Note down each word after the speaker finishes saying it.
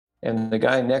And the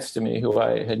guy next to me, who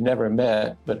I had never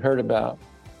met but heard about,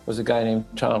 was a guy named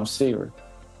Tom Seaver.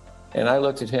 And I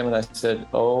looked at him and I said,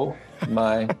 "Oh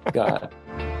my God."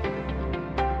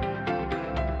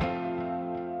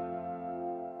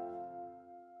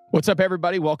 What's up,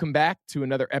 everybody? Welcome back to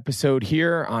another episode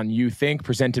here on You Think,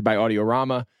 presented by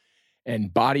Audiorama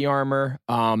and Body Armor.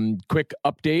 Quick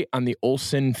update on the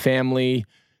Olsen family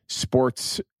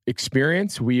sports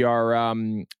experience. We are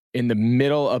in the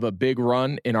middle of a big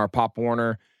run in our Pop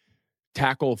Warner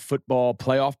tackle football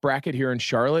playoff bracket here in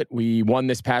Charlotte. We won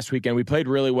this past weekend. We played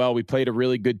really well. We played a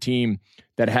really good team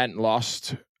that hadn't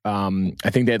lost. I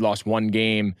think they had lost one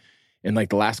game in like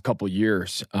the last couple of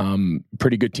years.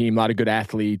 Pretty good team, a lot of good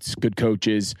athletes, good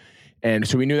coaches. And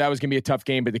so we knew that was going to be a tough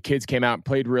game, but the kids came out and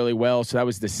played really well. So that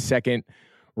was the second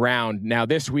round. Now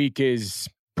this week is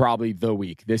probably the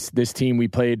week. This team we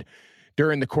played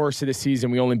during the course of the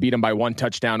season. We only beat them by one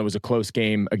touchdown. It was a close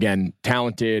game. Again,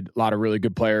 talented, a lot of really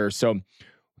good players. So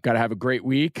got to have a great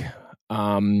week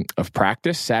of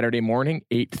practice. Saturday morning,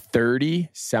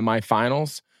 8:30,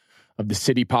 semifinals of the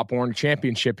City Pop Warner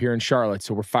Championship here in Charlotte.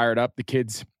 So we're fired up. The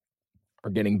kids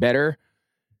are getting better.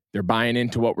 They're buying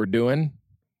into what we're doing,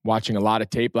 watching a lot of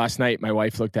tape. Last night, my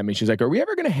wife looked at me. She's like, "Are we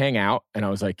ever going to hang out?" And I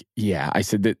was like, "Yeah." I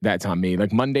said, that's on me.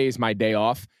 Like Monday is my day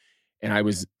off. And I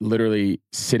was literally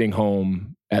sitting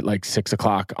home at like 6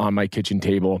 o'clock on my kitchen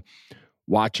table,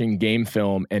 watching game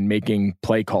film and making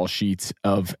play call sheets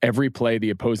of every play the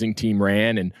opposing team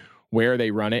ran and where they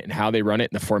run it and how they run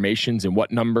it and the formations and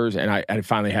what numbers. And I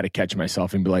finally had to catch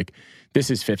myself and be like,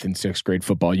 this is 5th and 6th grade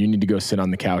football. You need to go sit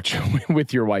on the couch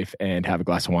with your wife and have a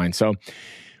glass of wine. So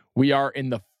we are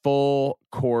in the full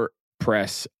court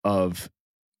press of,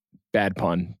 bad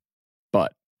pun,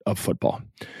 but of football.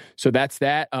 So that's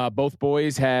that. Both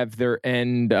boys have their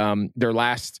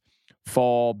last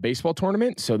fall baseball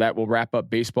tournament. So that will wrap up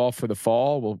baseball for the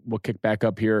fall. We'll kick back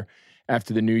up here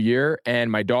after the new year.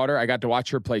 And my daughter, I got to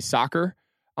watch her play soccer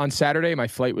on Saturday. My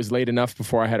flight was late enough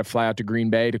before I had to fly out to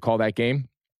Green Bay to call that game.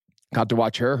 Got to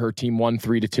watch her. Her team won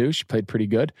 3-2. She played pretty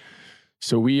good.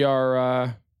 So we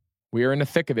are in the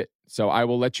thick of it. So I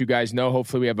will let you guys know.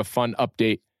 Hopefully we have a fun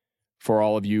update for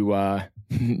all of you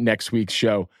next week's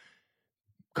show,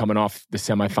 coming off the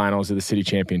semifinals of the city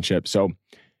championship. So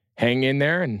hang in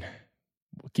there and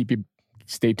we'll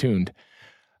stay tuned.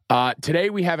 Today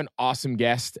we have an awesome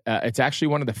guest. It's actually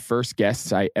one of the first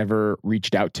guests I ever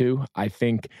reached out to. I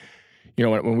think,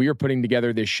 when we were putting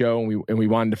together this show and we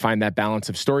wanted to find that balance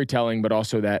of storytelling, but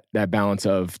also that balance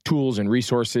of tools and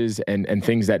resources and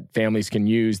things that families can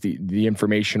use, the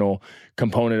informational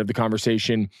component of the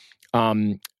conversation.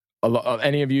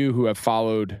 Any of you who have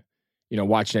followed,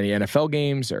 watched any NFL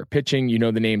games or pitching,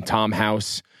 the name Tom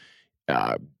House.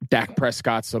 Dak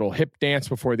Prescott's little hip dance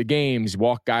before the games,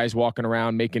 guys walking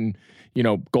around making,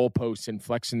 goalposts and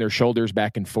flexing their shoulders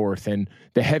back and forth, and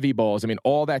the heavy balls. I mean,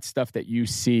 all that stuff that you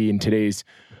see in today's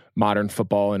modern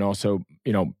football and also,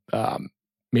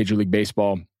 Major League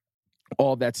Baseball,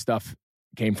 all that stuff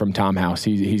came from Tom House.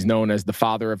 He's known as the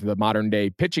father of the modern day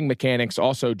pitching mechanics,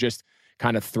 also just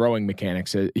kind of throwing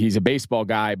mechanics. He's a baseball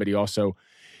guy, but he also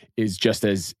is just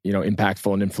as,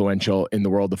 impactful and influential in the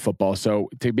world of football. So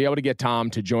to be able to get Tom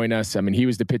to join us, I mean, he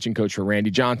was the pitching coach for Randy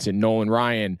Johnson, Nolan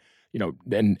Ryan, and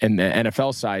the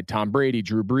NFL side, Tom Brady,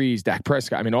 Drew Brees, Dak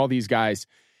Prescott. I mean, all these guys.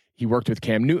 He worked with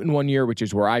Cam Newton one year, which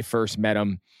is where I first met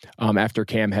him after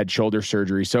Cam had shoulder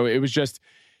surgery. So it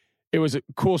was a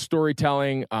cool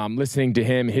storytelling, listening to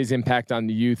him, his impact on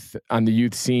the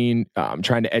youth scene,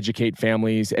 trying to educate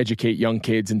families, educate young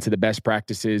kids into the best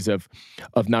practices of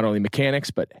not only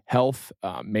mechanics, but health,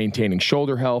 maintaining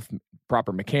shoulder health,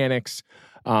 proper mechanics.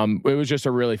 It was just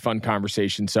a really fun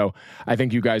conversation. So I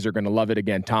think you guys are going to love it.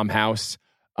 Again, Tom House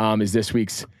is this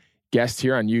week's guest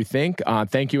here on You Think.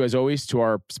 Thank you, as always, to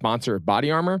our sponsor,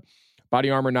 Body Armor. Body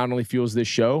Armor not only fuels this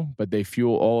show, but they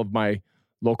fuel all of my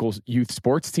local youth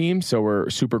sports team. So we're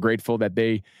super grateful that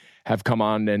they have come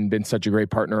on and been such a great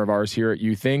partner of ours here at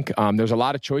You Think. There's a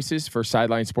lot of choices for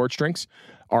sideline sports drinks.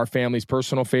 Our family's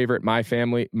personal favorite, my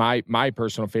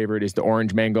personal favorite is the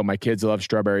orange mango. My kids love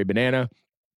strawberry banana.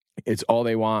 It's all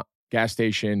they want. Gas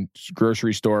station,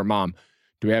 grocery store. Mom,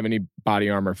 do we have any Body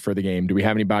Armor for the game? Do we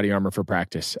have any Body Armor for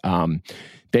practice?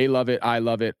 They love it. I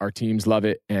love it. Our teams love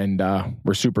it. And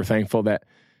we're super thankful that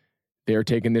they're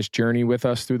taking this journey with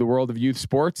us through the world of youth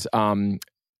sports.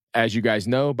 As you guys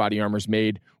know, Body Armor is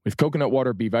made with coconut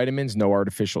water, B vitamins, no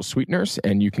artificial sweeteners,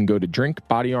 and you can go to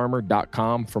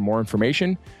drinkbodyarmor.com for more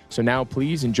information. So now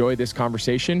please enjoy this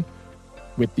conversation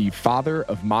with the father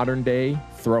of modern day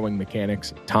throwing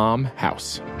mechanics, Tom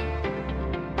House.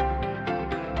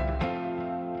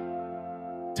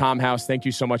 Tom House, thank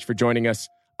you so much for joining us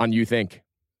You Think.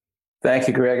 Thank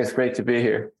you, Greg. It's great to be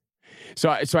here.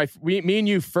 Me and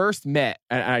you first met,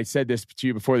 and I said this to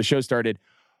you before the show started.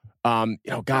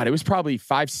 It was probably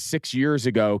 5-6 years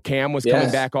ago. Cam was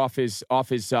coming back off his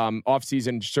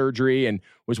off-season surgery and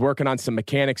was working on some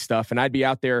mechanic stuff. And I'd be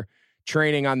out there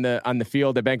training on the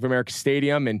field at Bank of America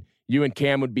Stadium, and you and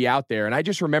Cam would be out there. And I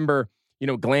just remember,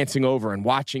 glancing over and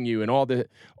watching you and all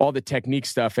the technique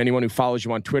stuff. Anyone who follows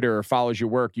you on Twitter or follows your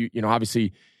work,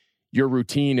 obviously your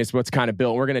routine is what's kind of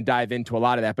built. We're going to dive into a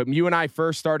lot of that. But you and I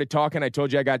first started talking. I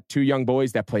told you I got 2 young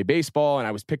boys that play baseball, and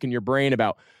I was picking your brain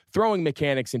about throwing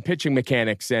mechanics and pitching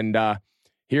mechanics. And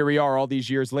here we are all these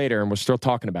years later, and we're still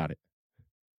talking about it.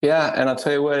 Yeah, and I'll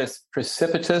tell you what, it's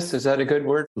precipitous. Is that a good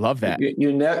word? Love that.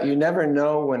 You never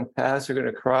know when paths are going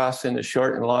to cross in the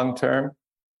short and long term.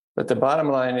 But the bottom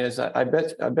line is, I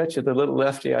bet you the little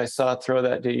lefty I saw throw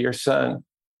that to your son,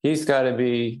 he's got to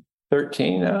be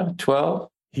 13 now, 12.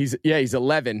 He's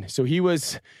 11. So he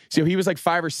was like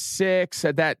 5 or 6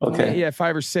 at that. Okay. Yeah,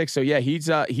 5 or 6. So yeah, he's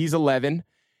 11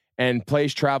 and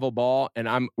plays travel ball.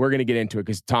 And we're going to get into it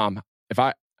because Tom, if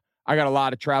I got a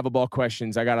lot of travel ball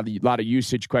questions, I got a lot of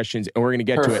usage questions, and we're going to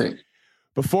get to it.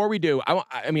 Before we do,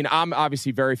 I'm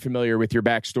obviously very familiar with your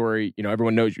backstory.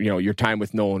 Everyone knows, your time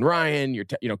with Nolan Ryan,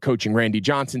 your coaching Randy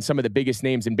Johnson, some of the biggest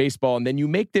names in baseball. And then you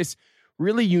make this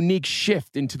really unique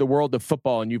shift into the world of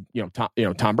football, and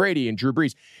Tom Brady and Drew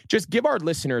Brees. Just give our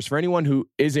listeners, for anyone who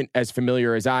isn't as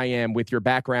familiar as I am with your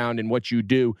background and what you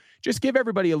do, just give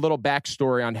everybody a little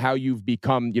backstory on how you've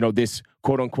become, this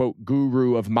quote unquote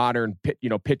guru of modern,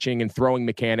 pitching and throwing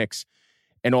mechanics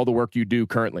and all the work you do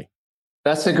currently.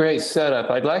 That's a great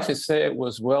setup. I'd like to say it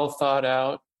was well thought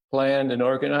out, planned, and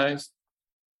organized.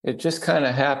 It just kind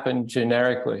of happened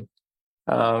generically.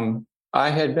 I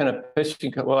had been a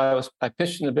pitching. I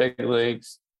pitched in the big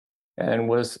leagues and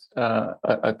was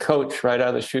a coach right out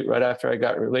of the chute right after I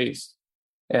got released.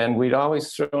 And we'd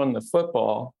always thrown the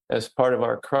football as part of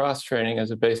our cross training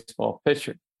as a baseball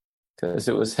pitcher because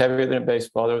it was heavier than a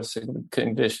baseball. There was some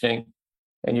conditioning,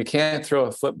 and you can't throw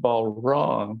a football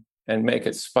wrong and make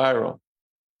it spiral.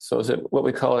 So it's what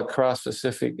we call a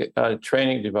cross-specific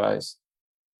training device.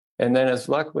 And then, as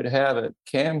luck would have it,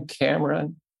 Cam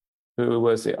Cameron, who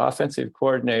was the offensive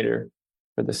coordinator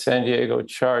for the San Diego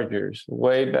Chargers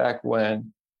way back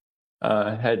when,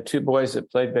 had 2 boys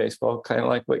that played baseball, kind of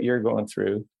like what you're going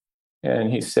through.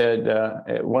 And he said,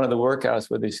 at one of the workouts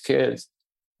with his kids,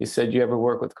 he said, "You ever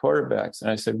work with quarterbacks?"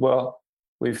 And I said, "Well,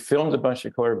 we've filmed a bunch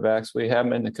of quarterbacks. We have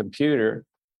them in the computer,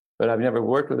 but I've never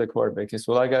worked with a quarterback." He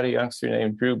said, "Well, I got a youngster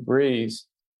named Drew Brees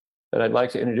that I'd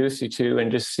like to introduce you to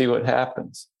and just see what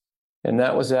happens." And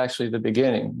that was actually the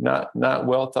beginning, not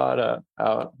well thought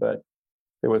out, but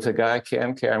there was a guy,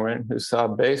 Cam Cameron, who saw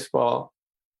baseball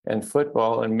and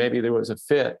football, and maybe there was a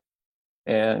fit.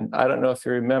 And I don't know if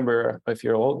you remember, if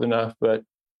you're old enough, but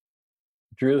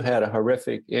Drew had a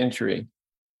horrific injury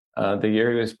the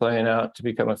year he was playing out to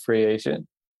become a free agent.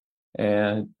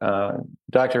 And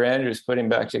Dr. Andrews put him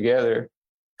back together,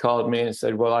 called me and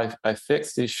said, "Well, I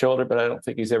fixed his shoulder, but I don't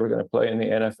think he's ever going to play in the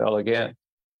NFL again."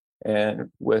 And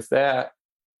with that,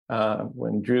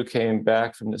 when Drew came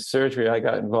back from the surgery, I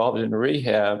got involved in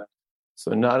rehab.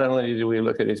 So not only did we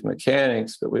look at his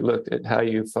mechanics, but we looked at how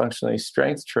you functionally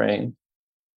strength train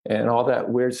and all that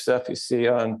weird stuff you see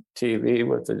on TV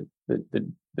with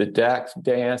the DAX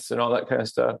dance and all that kind of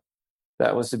stuff.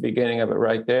 That was the beginning of it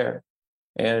right there.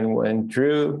 And when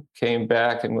Drew came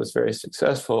back and was very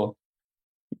successful,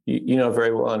 you know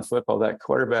very well in football, that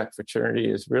quarterback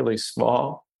fraternity is really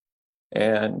small.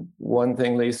 And one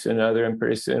thing leads to another, and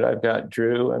pretty soon I've got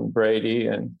Drew and Brady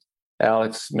and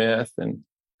Alex Smith, and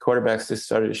quarterbacks just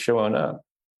started showing up.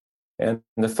 And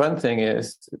the fun thing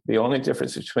is, the only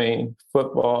difference between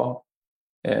football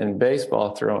and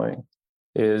baseball throwing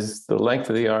is the length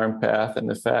of the arm path and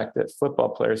the fact that football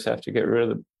players have to get rid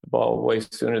of the ball way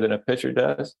sooner than a pitcher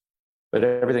does, but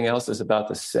everything else is about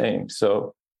the same.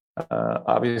 So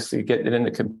obviously getting it in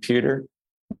the computer,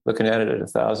 looking at it at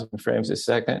 1,000 frames a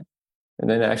second, and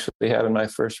then actually having my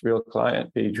first real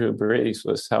client be Drew Brees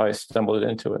was how I stumbled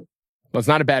into it. Well, it's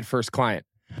not a bad first client.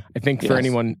 I think for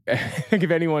anyone, if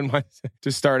anyone wants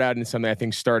to start out in something, I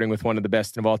think starting with one of the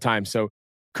best of all time. So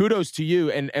kudos to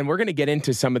you. And we're going to get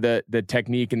into some of the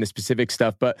technique and the specific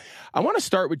stuff, but I want to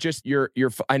start with just your,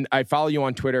 and I follow you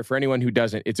on Twitter. For anyone who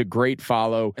doesn't, it's a great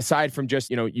follow. Aside from just,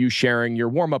 you sharing your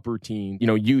warm-up routine,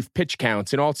 youth pitch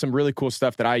counts and all some really cool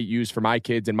stuff that I use for my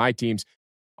kids and my teams.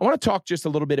 I want to talk just a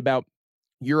little bit about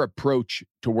your approach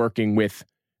to working with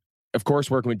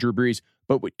Drew Brees,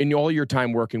 but in all your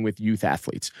time working with youth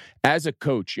athletes, as a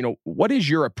coach, what is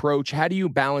your approach? How do you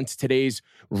balance today's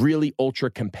really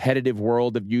ultra competitive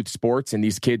world of youth sports? And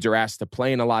these kids are asked to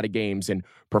play in a lot of games and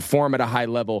perform at a high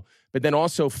level, but then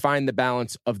also find the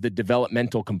balance of the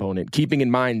developmental component, keeping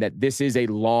in mind that this is a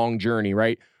long journey,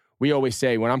 right? We always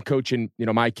say when I'm coaching,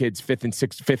 my kids,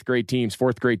 fifth grade teams,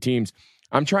 fourth grade teams,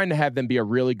 I'm trying to have them be a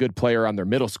really good player on their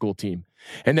middle school team.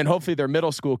 And then hopefully their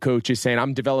middle school coach is saying,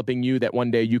 I'm developing you that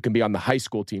one day you can be on the high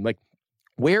school team. Like,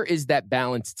 where is that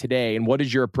balance today? And what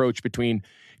is your approach between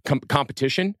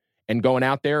competition and going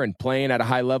out there and playing at a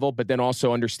high level, but then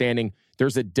also understanding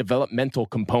there's a developmental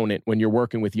component when you're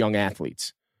working with young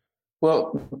athletes?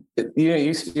 Well,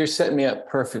 you're setting me up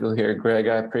perfectly here, Greg.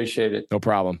 I appreciate it. No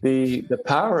problem. The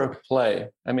power of play.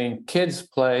 I mean, kids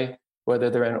play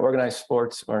whether they're in organized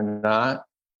sports or not.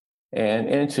 And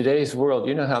in today's world,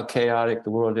 you know how chaotic the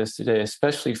world is today,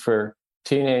 especially for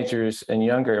teenagers and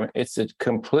younger. It's a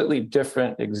completely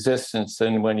different existence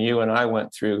than when you and I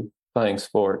went through playing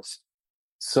sports.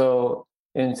 So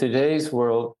in today's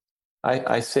world,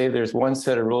 I say there's one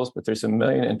set of rules, but there's a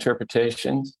million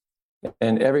interpretations.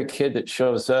 And every kid that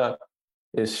shows up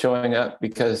is showing up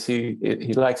because he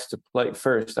likes to play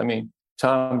first. I mean,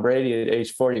 Tom Brady at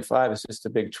age 45 is just a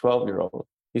big 12-year-old.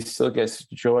 He still gets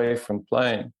joy from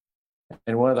playing.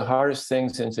 And one of the hardest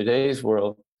things in today's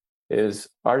world is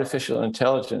artificial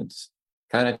intelligence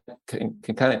can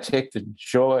kind of take the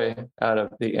joy out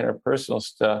of the interpersonal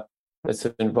stuff that's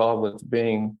involved with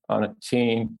being on a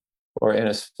team or in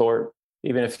a sport.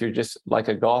 Even if you're just like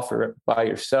a golfer by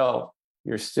yourself,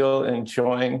 you're still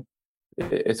enjoying.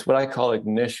 It's what I call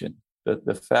ignition,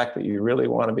 the fact that you really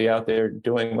want to be out there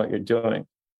doing what you're doing.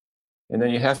 And then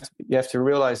you have to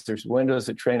realize there's windows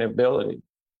of trainability.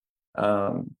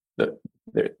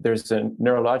 There's a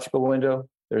neurological window,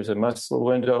 there's a muscle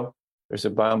window, there's a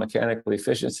biomechanical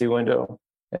efficiency window,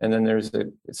 and then there's a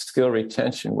skill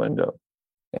retention window.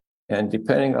 And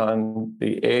depending on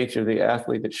the age of the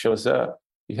athlete that shows up,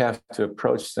 you have to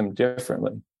approach them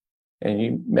differently. And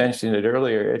you mentioned it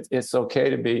earlier, it's okay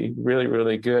to be really,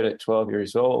 really good at 12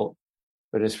 years old,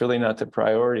 but it's really not the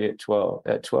priority at 12.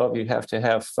 At 12, you have to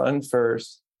have fun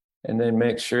first, and then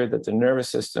make sure that the nervous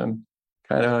system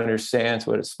kind of understands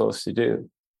what it's supposed to do.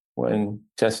 When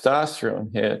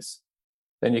testosterone hits,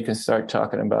 then you can start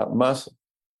talking about muscle.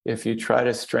 If you try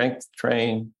to strength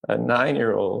train a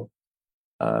 9-year-old,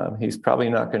 he's probably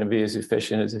not going to be as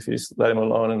efficient as if you just let him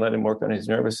alone and let him work on his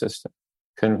nervous system.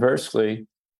 Conversely,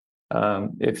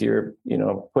 if you're,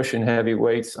 pushing heavy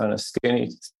weights on a skinny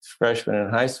freshman in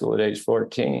high school at age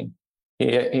 14,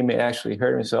 he may actually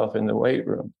hurt himself in the weight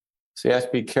room. So you have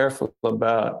to be careful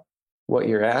about what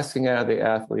you're asking out of the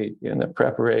athlete in the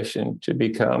preparation to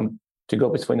go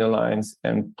between the lines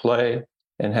and play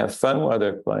and have fun while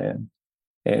they're playing.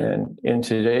 And in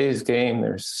today's game,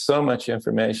 there's so much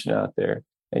information out there.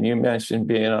 And you mentioned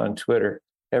being on Twitter.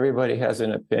 Everybody has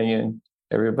an opinion.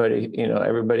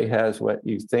 Everybody has what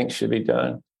you think should be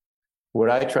done. What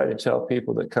I try to tell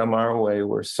people that come our way,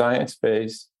 we're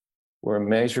science-based, we're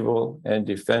measurable and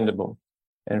defendable.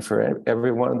 And for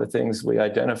every one of the things we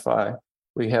identify,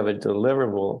 we have a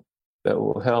deliverable that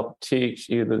will help teach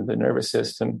either the nervous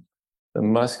system, the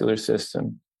muscular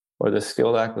system, or the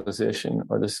skill acquisition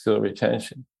or the skill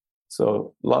retention.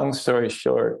 So long story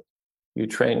short, you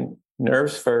train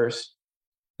nerves first,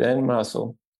 then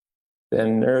muscle,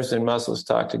 then nerves and muscles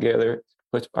talk together,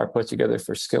 are put together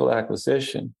for skill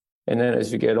acquisition. And then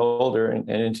as you get older and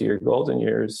into your golden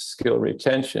years, skill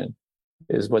retention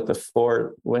is what the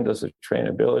 4 windows of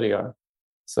trainability are.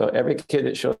 So every kid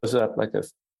that shows up, like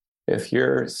if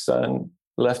your son,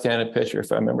 left-handed pitcher,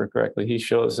 if I remember correctly, he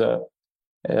shows up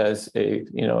as an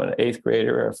 8th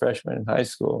grader or a freshman in high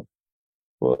school,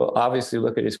 we'll obviously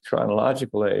look at his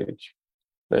chronological age.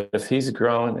 But if he's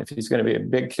going to be a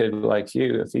big kid like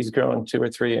you, if he's grown 2 or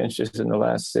 3 inches in the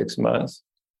last 6 months,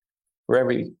 for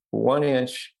every 1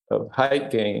 inch of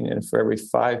height gain and for every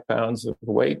 5 pounds of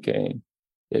weight gain,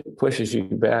 it pushes you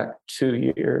back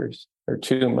 2 years or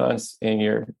 2 months in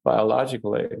your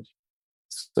biological age.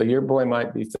 So your boy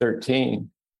might be 13,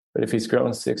 but if he's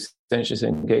grown 6 inches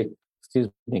and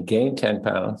gained 10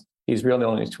 pounds, he's really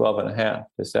only 12 and a half.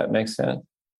 Does that make sense?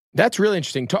 That's really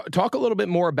interesting. Talk a little bit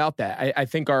more about that. I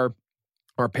think our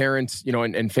parents,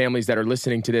 and families that are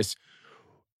listening to this,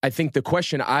 I think the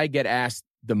question I get asked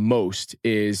the most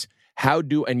is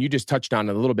and you just touched on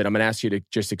it a little bit. I'm going to ask you to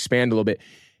just expand a little bit.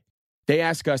 They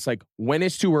ask us when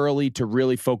it's too early to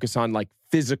really focus on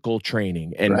physical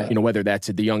training and, right. Whether that's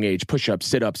at the young age, push-ups,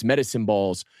 sit-ups, medicine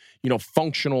balls,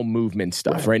 functional movement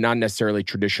stuff, right? Not necessarily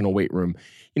traditional weight room,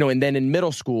 and then in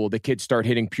middle school, the kids start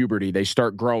hitting puberty. They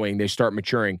start growing, they start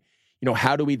maturing.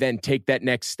 how do we then take that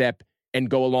next step and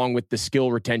go along with the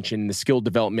skill retention, the skill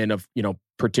development of,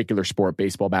 particular sport,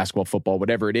 baseball, basketball, football,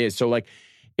 whatever it is. So like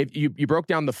if you broke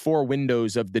down the 4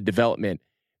 windows of the development,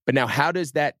 but now how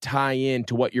does that tie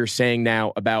into what you're saying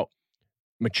now about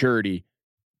maturity,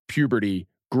 puberty,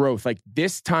 growth? Like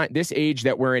this age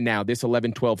that we're in now, this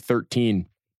 11, 12, 13,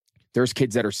 there's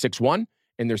kids that are 6'1"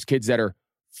 and there's kids that are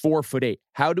 4'8".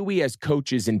 How do we as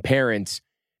coaches and parents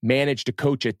manage to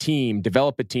coach a team,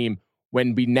 develop a team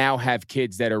when we now have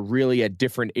kids that are really at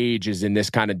different ages in this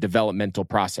kind of developmental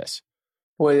process?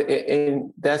 Well,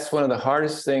 and that's one of the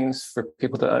hardest things for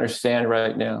people to understand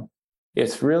right now.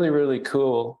 It's really, really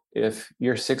cool if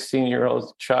your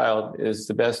 16-year-old child is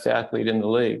the best athlete in the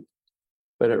league,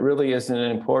 but it really isn't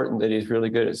important that he's really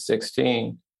good at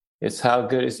 16. It's how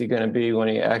good is he going to be when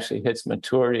he actually hits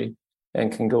maturity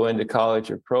and can go into college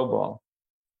or pro ball.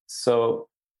 So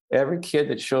every kid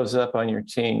that shows up on your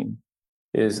team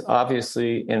is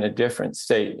obviously in a different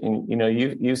state. And,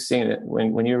 you've seen it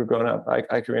when you were growing up.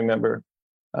 I can remember,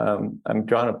 I'm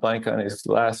drawing a blank on his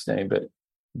last name, but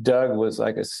Doug was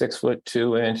like a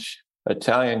 6'2"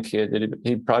 Italian kid that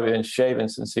he'd probably been shaving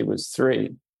since he was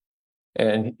 3.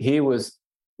 And he was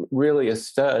really a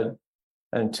stud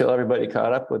until everybody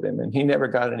caught up with him, and he never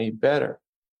got any better.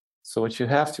 So what you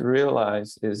have to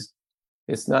realize is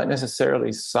it's not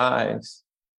necessarily size,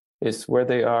 it's where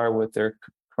they are with their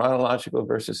chronological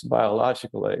versus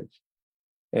biological age.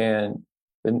 And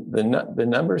the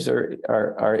numbers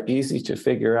are easy to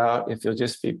figure out if you'll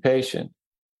just be patient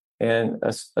and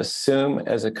assume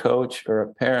as a coach or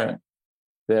a parent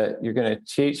that you're going to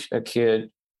teach a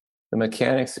kid the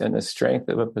mechanics and the strength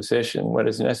of a position, what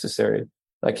is necessary.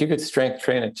 Like you could strength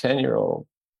train a 10-year-old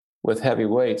with heavy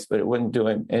weights, but it wouldn't do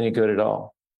him any good at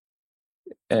all.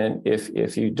 And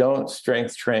if you don't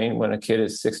strength train when a kid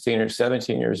is 16 or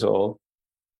 17 years old,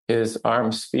 his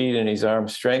arm speed and his arm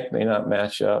strength may not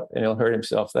match up, and he'll hurt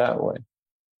himself that way.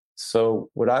 So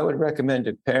what I would recommend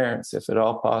to parents, if at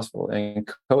all possible, and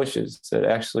coaches that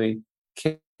actually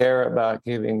care about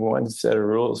giving one set of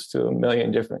rules to a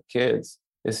million different kids,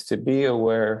 is to be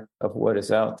aware of what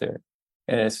is out there.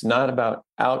 And it's not about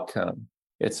outcome,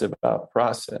 it's about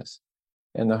process.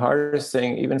 And the hardest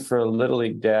thing, even for a little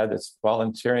league dad that's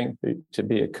volunteering to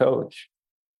be a coach,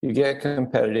 you get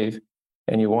competitive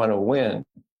and you want to win,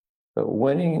 but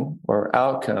winning or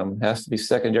outcome has to be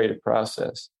secondary to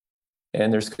process.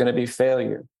 And there's going to be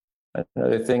failure.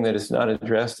 Another thing that is not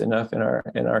addressed enough in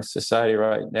our society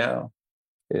right now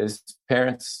is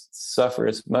parents suffer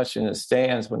as much in the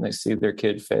stands when they see their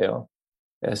kid fail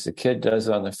as the kid does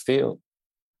on the field.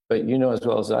 But you know as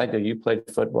well as I do, you played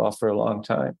football for a long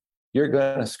time. You're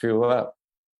going to screw up.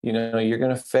 You're going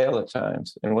to fail at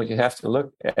times. And what you have to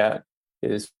look at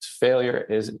is failure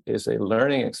is a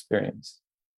learning experience.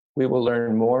 We will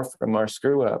learn more from our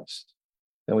screw-ups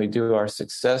than we do our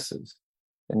successes.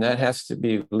 And that has to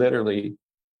be literally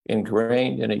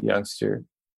ingrained in a youngster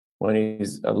when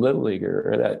he's a little leaguer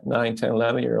or that 9, 10,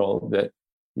 11-year-old, that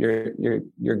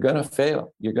you're going to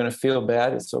fail. You're going to feel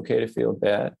bad. It's okay to feel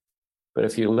bad. But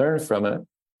if you learn from it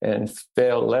and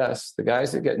fail less, the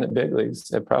guys that get in the big leagues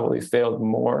have probably failed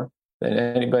more than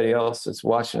anybody else that's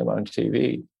watching them on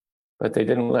TV. But they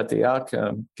didn't let the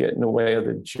outcome get in the way of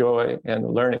the joy and the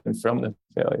learning from the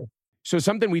failure. So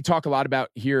something we talk a lot about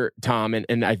here, Tom,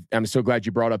 and I'm so glad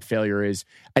you brought up failure, is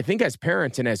I think as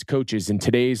parents and as coaches in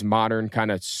today's modern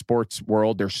kind of sports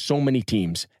world, there's so many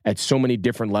teams at so many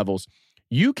different levels.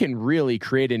 You can really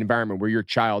create an environment where your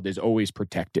child is always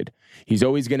protected. He's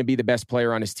always going to be the best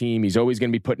player on his team. He's always going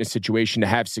to be put in a situation to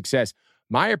have success.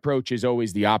 My approach is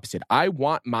always the opposite. I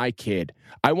want my kid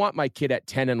at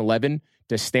 10 and 11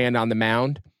 to stand on the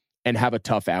mound and have a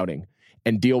tough outing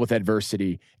and deal with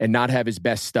adversity and not have his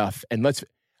best stuff. And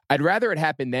I'd rather it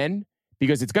happen then,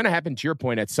 because it's going to happen, to your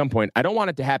point, at some point. I don't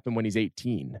want it to happen when he's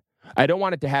 18. I don't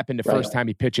want it to happen the first time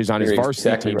he pitches on his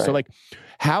varsity team. Right. So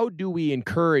how do we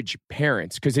encourage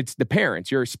parents? Because it's the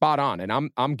parents, you're spot on.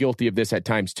 And I'm guilty of this at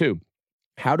times too.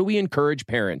 How do we encourage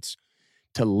parents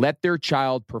to let their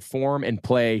child perform and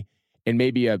play in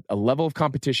maybe a level of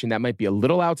competition that might be a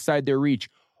little outside their reach,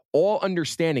 all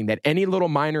understanding that any little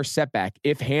minor setback,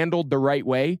 if handled the right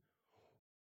way,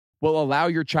 will allow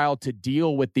your child to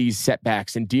deal with these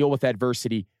setbacks and deal with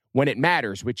adversity when it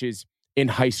matters, which is in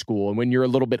high school and when you're a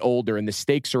little bit older and the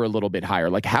stakes are a little bit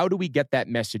higher? How do we get that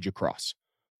message across?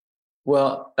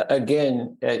 Well,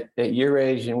 again, at your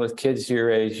age and with kids your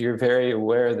age, you're very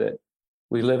aware that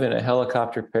we live in a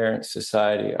helicopter parent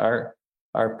society.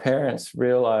 Our parents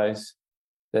realize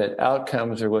that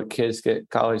outcomes are what kids get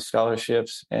college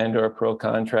scholarships and or pro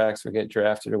contracts or get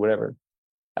drafted or whatever.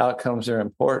 Outcomes are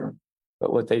important.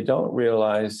 But what they don't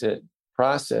realize that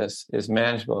process is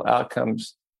manageable.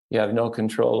 Outcomes, you have no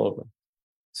control over.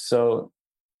 So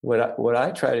what I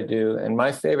try to do, and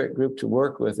my favorite group to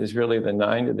work with is really the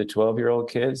 9 to the 12-year-old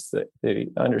kids,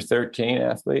 the under 13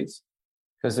 athletes,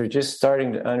 because they're just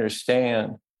starting to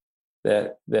understand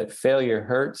that failure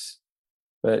hurts,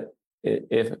 but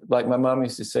if, like my mom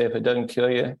used to say, if it doesn't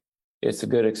kill you, it's a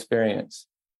good experience.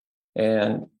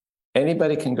 And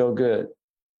anybody can go good,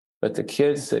 but the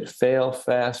kids that fail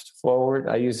fast forward,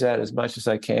 I use that as much as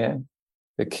I can.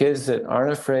 The kids that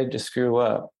aren't afraid to screw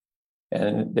up,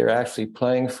 and they're actually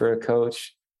playing for a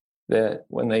coach that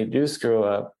when they do screw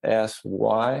up, asks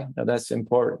why. Now that's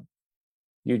important.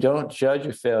 You don't judge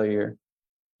a failure.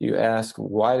 You ask,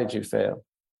 why did you fail?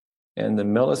 And the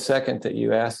millisecond that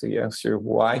you ask the youngster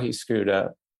why he screwed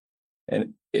up,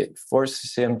 and it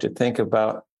forces him to think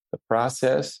about the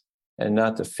process and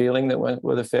not the feeling that went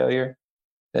with a failure,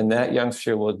 then that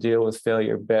youngster will deal with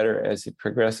failure better as he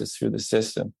progresses through the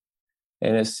system.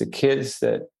 And it's the kids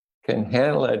that can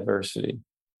handle adversity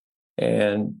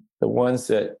and the ones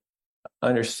that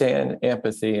understand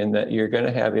empathy and that you're going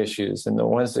to have issues, and the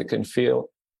ones that can feel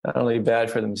not only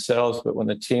bad for themselves, but when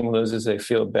the team loses, they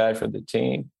feel bad for the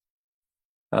team.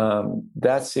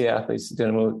 That's the athletes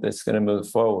that's going to move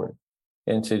forward.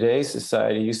 In today's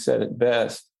society, you said it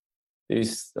best,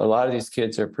 a lot of these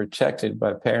kids are protected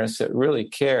by parents that really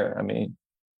care. I mean,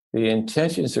 the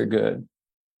intentions are good,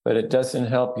 but it doesn't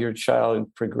help your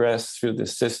child progress through the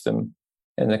system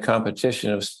and the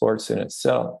competition of sports in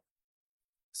itself.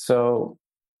 So,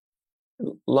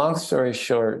 long story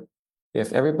short,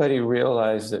 if everybody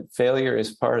realized that failure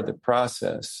is part of the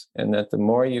process, and that the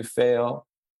more you fail,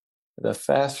 the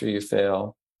faster you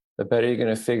fail, the better you're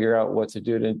going to figure out what to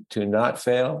do to not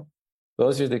fail,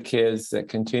 those are the kids that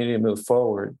continue to move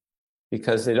forward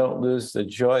because they don't lose the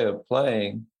joy of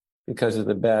playing because of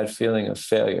the bad feeling of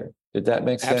failure. Did that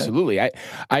make sense? Absolutely.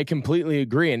 I completely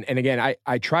agree. And again,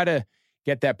 I try to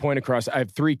get that point across. I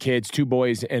have 3 kids, 2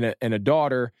 boys and a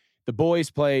daughter. The boys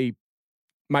play,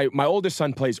 my oldest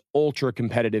son plays ultra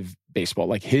competitive baseball.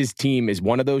 Like his team is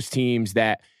one of those teams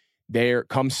that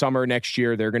come summer next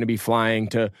year, they're going to be flying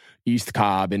to East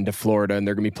Cobb and to Florida, and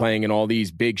they're going to be playing in all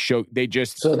these big shows.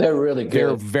 So they're really good.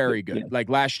 They're very good. Yeah. Like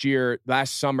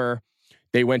last summer,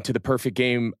 they went to the Perfect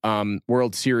Game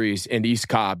World Series in East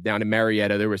Cobb down in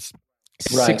Marietta. There was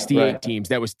 68 teams.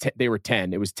 That was they were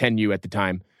 10. It was 10U at the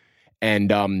time, and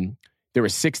there were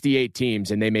 68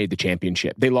 teams, and they made the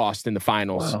championship. They lost in the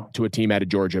finals to a team out of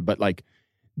Georgia, but like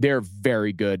they're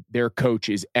very good. Their coach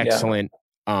is excellent. Yeah.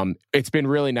 It's been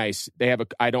really nice.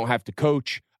 I don't have to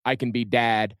coach. I can be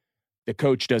dad. The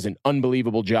coach does an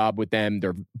unbelievable job with them.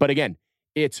 But again,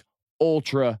 it's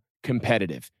ultra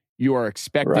competitive. You are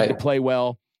expected to play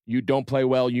well. You don't play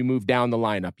well, you move down the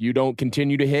lineup. You don't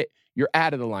continue to hit, you're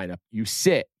out of the lineup. You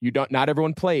sit. Not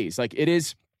everyone plays. Like it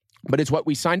is, but it's what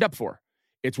we signed up for.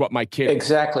 It's what my kid.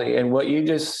 Exactly. And what you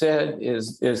just said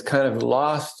is kind of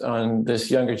lost on this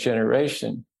younger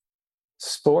generation.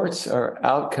 Sports are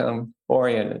outcome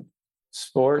oriented.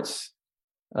 Sports,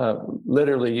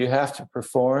 literally, you have to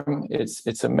perform. It's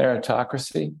a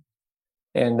meritocracy,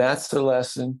 and that's the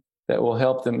lesson that will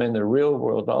help them in the real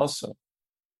world also.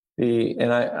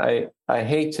 I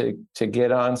hate to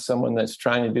get on someone that's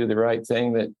trying to do the right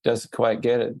thing that doesn't quite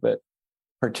get it, but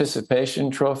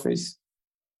participation trophies,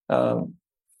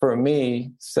 for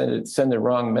me, send the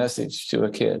wrong message to a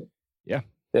kid. Yeah,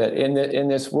 that in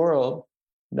this world,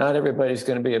 not everybody's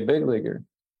going to be a big leaguer,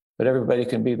 but everybody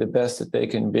can be the best that they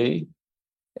can be.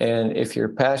 And if you're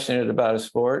passionate about a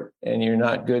sport and you're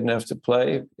not good enough to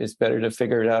play, it's better to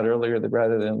figure it out earlier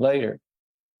rather than later.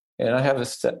 And I have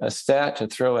a stat to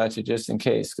throw at you just in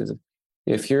case, because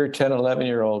if your 10,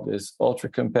 11-year-old is ultra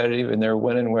competitive and they're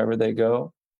winning wherever they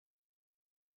go,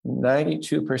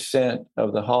 92%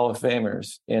 of the Hall of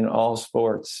Famers in all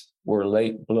sports were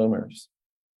late bloomers.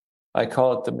 I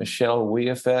call it the Michelle Wie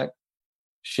effect.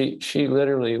 She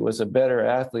literally was a better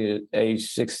athlete at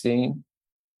age 16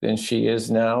 than she is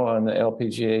now on the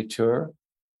LPGA tour,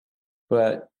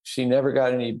 but she never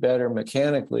got any better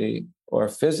mechanically or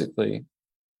physically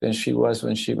than she was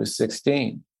when she was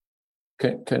 16.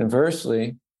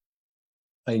 Conversely,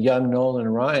 a young Nolan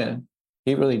Ryan,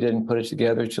 he really didn't put it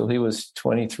together till he was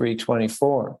 23,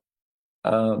 24.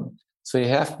 So you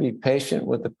have to be patient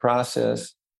with the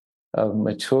process of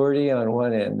maturity on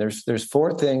one end. There's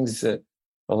 4 things that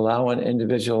allow an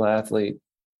individual athlete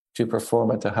to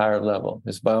perform at the higher level: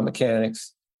 his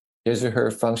biomechanics, his or her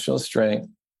functional strength,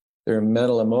 their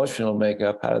mental emotional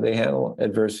makeup, how do they handle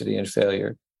adversity and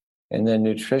failure, and then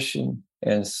nutrition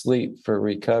and sleep for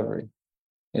recovery.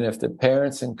 And if the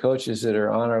parents and coaches that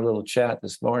are on our little chat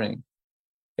this morning,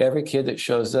 every kid that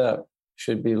shows up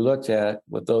should be looked at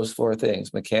with those four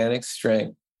things: mechanics,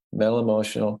 strength, mental,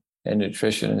 emotional, and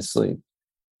nutrition and sleep.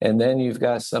 And then you've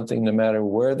got something, no matter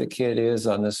where the kid is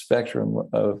on the spectrum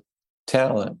of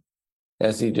talent,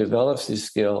 as he develops his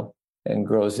skill and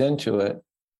grows into it,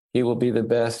 he will be the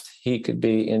best he could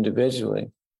be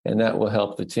individually, and that will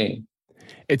help the team.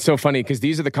 It's so funny because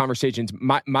these are the conversations.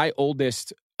 My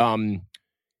oldest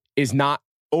is not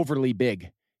overly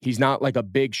big. He's not like a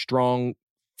big, strong,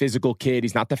 physical kid.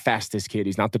 He's not the fastest kid.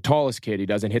 He's not the tallest kid. He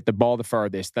doesn't hit the ball the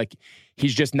farthest. Like,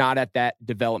 he's just not at that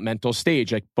developmental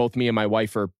stage. Like, both me and my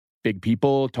wife are big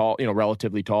people, tall,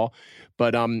 relatively tall,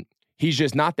 but he's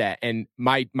just not that. And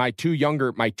my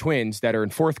twins that are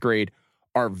in fourth grade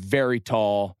are very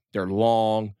tall. They're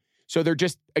long. So they're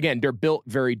just, again, they're built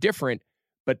very different.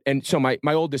 And so my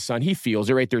oldest son, he feels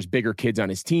it, right? There's bigger kids on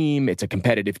his team. It's a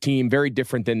competitive team, very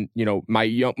different than, my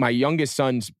youngest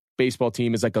son's baseball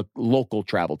team is like a local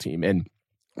travel team. And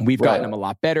we've gotten them a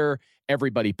lot better.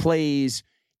 Everybody plays.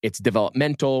 It's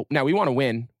developmental. Now, we want to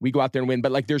win. We go out there and win,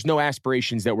 but like, there's no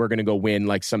aspirations that we're going to go win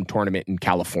like some tournament in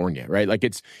California, right? Like,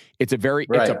 it's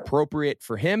appropriate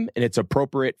for him, and it's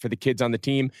appropriate for the kids on the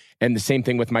team, and the same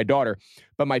thing with my daughter.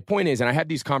 But my point is, and I had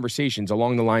these conversations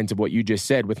along the lines of what you just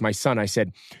said with my son. I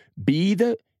said,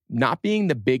 not being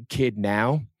the big kid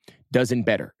now doesn't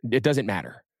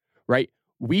matter, right?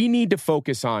 We need to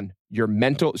focus on your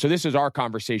mental. So this is our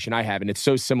conversation I have, and it's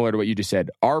so similar to what you just said.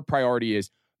 Our priority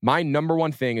is, my number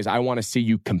one thing is, I want to see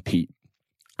you compete.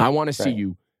 I want to see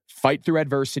you fight through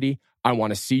adversity. I want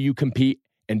to see you compete,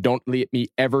 and don't let me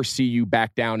ever see you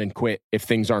back down and quit if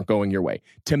things aren't going your way.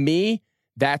 To me,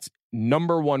 that's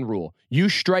number one rule. You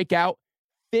strike out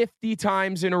 50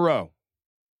 times in a row,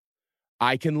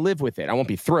 I can live with it. I won't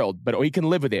be thrilled, but we can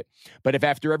live with it. But if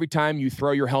after every time you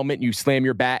throw your helmet and you slam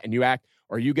your bat and you act,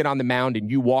 or you get on the mound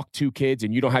and you walk two kids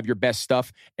and you don't have your best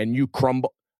stuff and you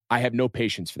crumble, I have no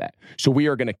patience for that. So we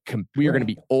are going to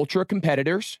be ultra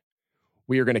competitors.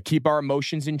 We are going to keep our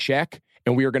emotions in check,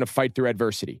 and we are going to fight through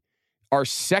adversity. Our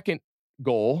second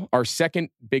goal, our second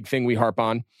big thing we harp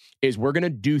on, is we're going to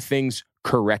do things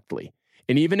correctly.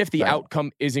 And even if the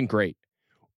outcome isn't great,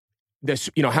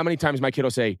 how many times my kid will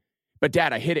say, "But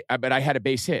Dad, I hit it, but I had a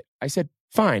base hit." I said,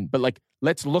 "Fine, but like,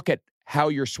 let's look at how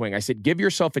you're swinging." I said, "Give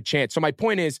yourself a chance." So my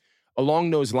point is,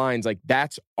 along those lines, like,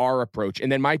 that's our approach.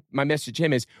 And then my message to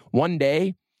him is, one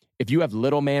day, if you have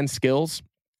little man skills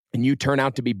and you turn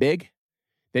out to be big,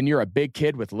 then you're a big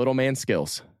kid with little man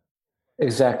skills.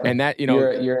 Exactly. And that,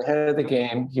 you're ahead of the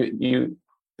game. You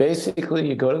basically,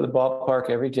 you go to the ballpark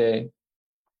every day,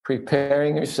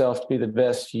 preparing yourself to be the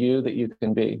best you that you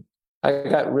can be. I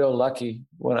got real lucky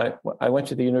when I went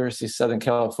to the University of Southern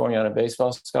California on a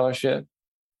baseball scholarship,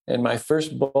 and my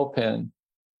first bullpen,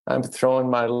 I'm throwing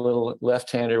my little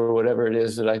left-hander or whatever it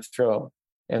is that I throw.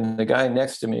 And the guy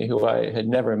next to me, who I had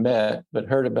never met but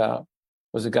heard about,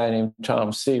 was a guy named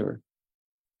Tom Seaver.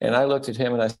 And I looked at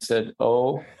him and I said,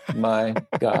 "Oh my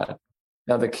God."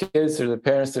 Now, the kids or the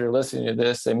parents that are listening to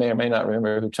this, they may or may not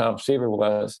remember who Tom Seaver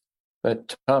was,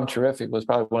 but Tom Terrific was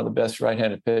probably one of the best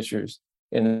right-handed pitchers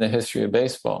in the history of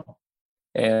baseball.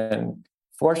 And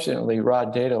fortunately,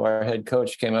 Rod Dedeaux, our head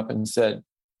coach, came up and said,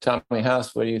 "Tommy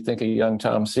House, what do you think of young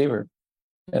Tom Seaver?"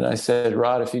 And I said,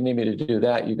 "Rod, if you need me to do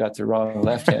that, you got the wrong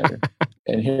left-hander."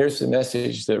 And here's the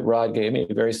message that Rod gave me,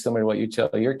 very similar to what you tell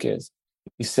your kids.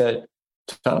 He said,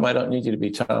 "Tom, I don't need you to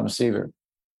be Tom Seaver.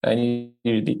 I need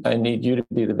you to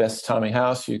be the best Tommy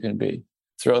House you can be.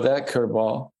 Throw that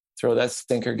curveball, throw that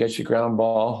stinker, get your ground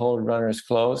ball, hold runners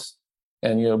close,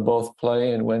 and you'll both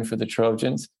play and win for the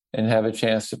Trojans and have a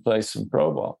chance to play some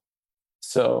pro ball."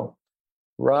 So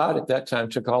Rod at that time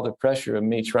took all the pressure of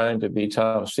me trying to be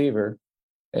Tom Seaver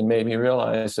and made me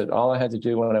realize that all I had to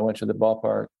do when I went to the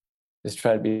ballpark is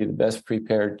try to be the best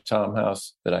prepared Tom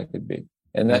House that I could be.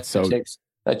 And that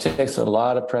takes a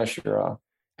lot of pressure off.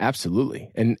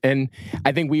 Absolutely. And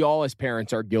I think we all as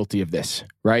parents are guilty of this,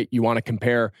 right? You want to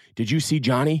compare, did you see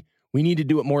Johnny? We need to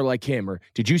do it more like him. Or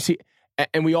did you see,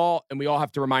 and we all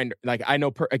have to remind, like, I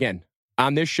know, again,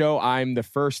 on this show, I'm the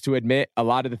first to admit a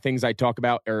lot of the things I talk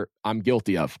about I'm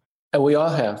guilty of. And we all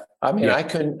have. I mean, yeah.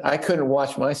 I couldn't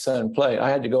watch my son play. I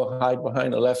had to go hide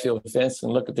behind the left field fence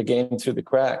and look at the game through the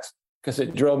cracks because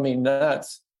it drove me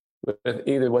nuts with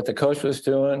either what the coach was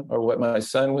doing or what my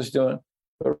son was doing.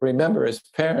 But remember, as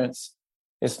parents,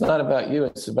 it's not about you,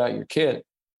 it's about your kid.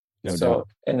 No doubt.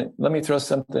 And let me throw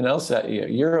something else at you.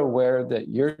 You're aware that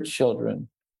your children,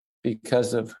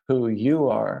 because of who you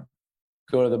are,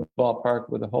 go to the ballpark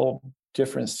with a whole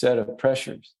different set of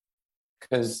pressures.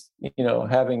 Because,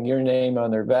 having your name on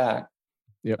their back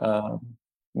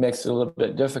makes it a little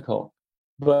bit difficult.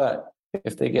 But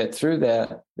if they get through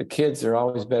that, the kids are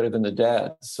always better than the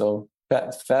dads. So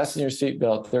fasten your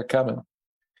seatbelt. They're coming.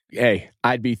 Hey,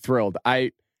 I'd be thrilled.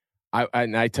 And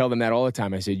I tell them that all the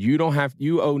time. I said,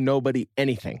 you owe nobody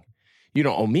anything. You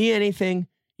don't owe me anything.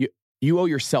 You owe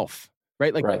yourself,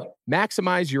 right? Like Right.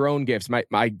 Maximize your own gifts.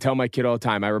 I tell my kid all the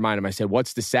time, I remind him, I said,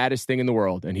 what's the saddest thing in the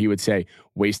world? And he would say,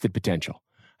 wasted potential.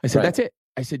 I said, Right. That's it.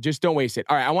 I said, just don't waste it.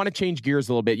 All right, I want to change gears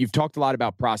a little bit. You've talked a lot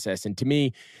about process. And to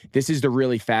me, this is the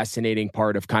really fascinating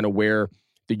part of kind of where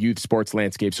the youth sports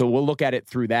landscape. So we'll look at it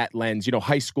through that lens,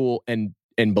 high school and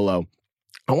below.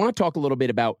 I want to talk a little bit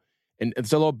about, and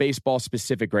it's a little baseball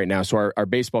specific right now, so our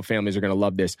baseball families are going to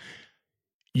love this.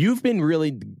 You've been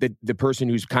really the person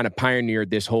who's kind of pioneered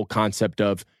this whole concept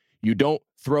of you don't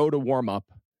throw to warm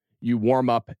up, you warm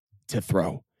up to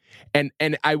throw. And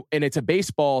it's a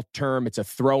baseball term, it's a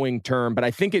throwing term, but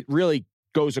I think it really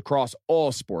goes across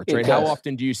all sports, right? How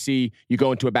often do you see you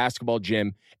go into a basketball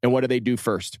gym and what do they do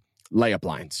first? Layup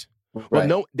lines. Right. Well,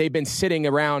 no, they've been sitting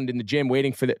around in the gym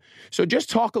waiting for So just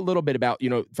talk a little bit about,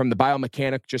 from the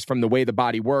biomechanic, just from the way the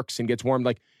body works and gets warm.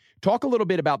 Like, talk a little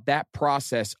bit about that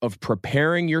process of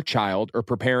preparing your child or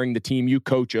preparing the team you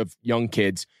coach of young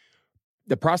kids,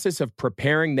 the process of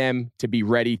preparing them to be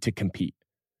ready to compete.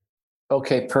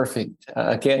 Okay, perfect.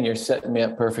 Again, you're setting me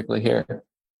up perfectly here.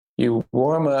 You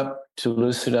warm up to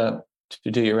loosen up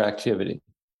to do your activity.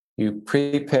 You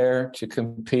prepare to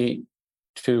compete,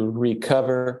 to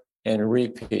recover and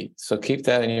repeat. So keep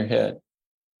that in your head.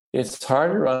 It's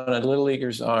harder on a little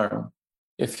leaguer's arm.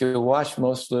 If you watch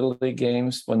most little league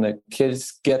games, when the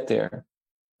kids get there,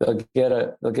 they'll get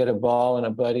a ball and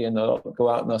a buddy, and they'll go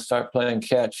out and they'll start playing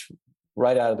catch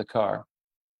right out of the car.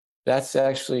 That's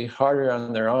actually harder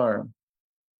on their arm.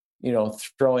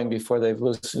 Throwing before they've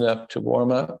loosened up to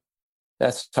warm up.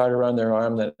 That's harder on their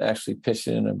arm than actually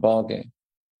pitching in a ball game.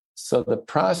 So the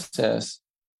process.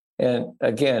 And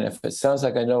again, if it sounds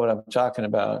like I know what I'm talking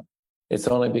about, it's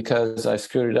only because I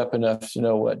screwed it up enough to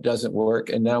know what doesn't work.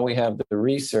 And now we have the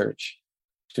research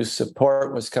to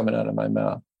support what's coming out of my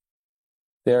mouth.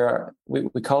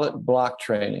 We call it block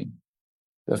training.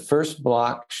 The first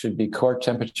block should be core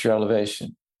temperature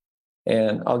elevation.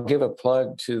 And I'll give a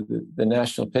plug to the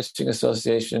National Pitching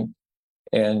Association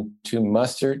and to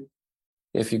Mustard.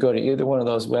 If you go to either one of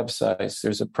those websites,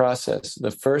 there's a process. The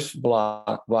first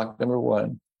block number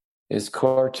 1, is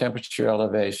core temperature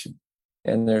elevation.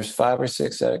 And there's 5 or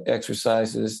 6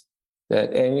 exercises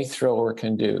that any thrower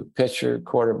can do, pitcher,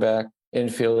 quarterback,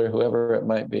 infielder, whoever it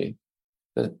might be.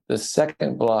 The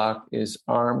second block is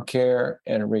arm care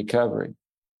and recovery.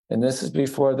 And this is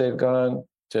before they've gone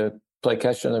to play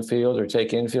catch on the field or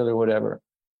take infield or whatever.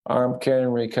 Arm care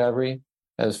and recovery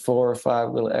has 4 or 5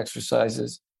 little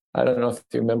exercises. I don't know if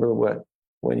you remember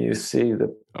when you see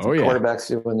the quarterbacks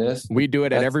doing this. We do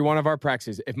it at every one of our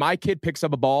practices. If my kid picks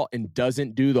up a ball and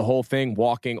doesn't do the whole thing,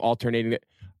 walking, alternating it,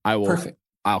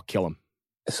 I'll kill him.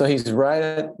 So he's right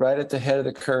at the head of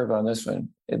the curve on this one.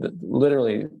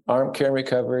 Literally, arm care and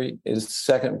recovery is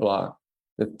second block.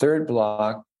 The third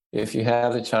block, if you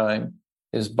have the time,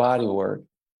 is body work.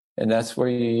 And that's where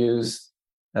you use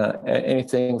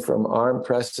anything from arm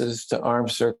presses to arm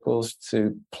circles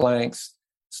to planks,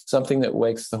 something that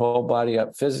wakes the whole body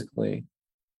up physically.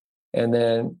 And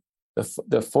then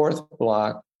the fourth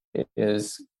block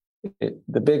is,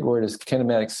 the big word is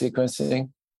kinematic sequencing.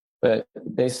 But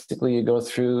basically, you go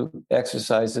through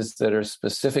exercises that are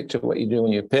specific to what you do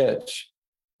when you pitch,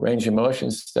 range of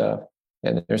motion stuff.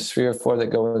 And there's 3 or 4 that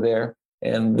go there.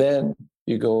 And then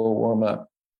you go warm up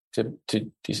to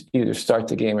either start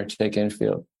the game or take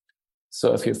infield.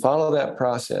 So if you follow that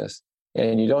process,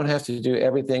 and you don't have to do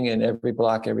everything in every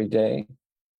block every day,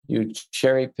 you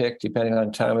cherry pick depending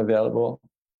on time available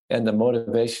and the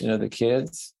motivation of the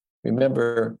kids.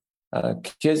 Remember,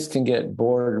 kids can get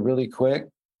bored really quick,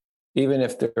 even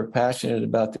if they're passionate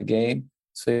about the game.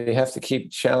 So you have to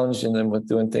keep challenging them with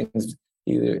doing things,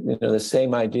 either the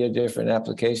same idea, different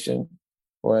application,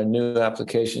 or a new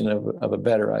application of a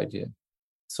better idea.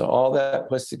 So all that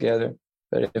puts together.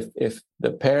 But if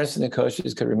the parents and the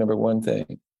coaches could remember one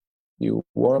thing, you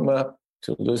warm up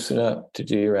to loosen up to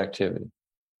do your activity.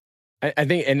 I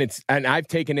think, and I've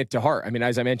taken it to heart. I mean,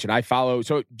 as I mentioned, I follow.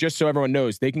 So just so everyone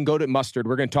knows, they can go to Mustard.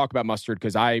 We're going to talk about Mustard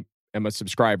because I am a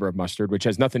subscriber of Mustard, which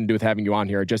has nothing to do with having you on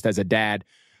here. Just as a dad,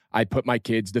 I put my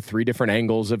kids to 3 different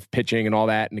angles of pitching and all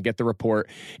that, and to get the report.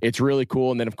 It's really cool.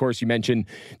 And then, of course, you mentioned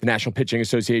the National Pitching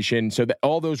Association. So that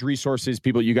all those resources,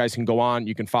 people, you guys can go on.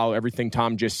 You can follow everything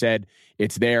Tom just said.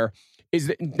 It's there.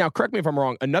 Now, correct me if I'm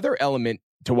wrong. Another element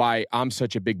to why I'm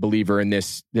such a big believer in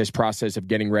this process of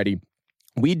getting ready,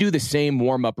 we do the same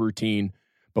warm-up routine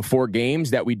before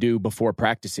games that we do before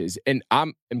practices. And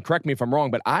correct me if I'm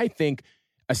wrong, but I think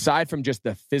aside from just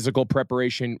the physical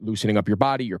preparation, loosening up your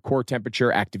body, your core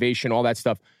temperature, activation, all that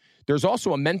stuff, there's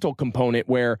also a mental component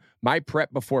where my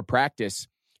prep before practice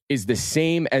is the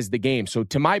same as the game. So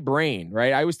to my brain,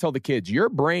 right, I always tell the kids, your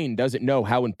brain doesn't know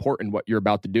how important what you're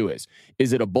about to do is.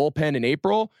 Is it a bullpen in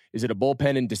April? Is it a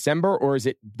bullpen in December? Or is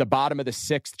it the bottom of the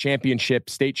 6th championship,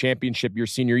 state championship, your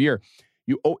senior year?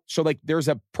 So like there's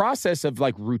a process of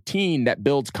like routine that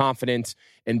builds confidence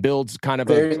and builds kind of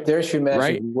there's your magic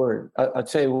right? word. I'll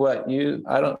tell you what,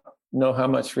 I don't know how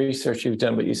much research you've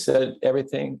done, but you said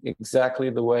everything exactly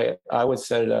the way I would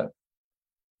set it up.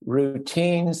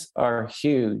 Routines are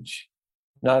huge,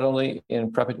 not only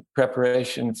in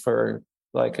preparation for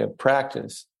like a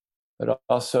practice, but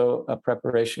also a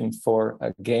preparation for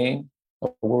a game, a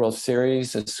World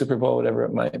Series, a Super Bowl, whatever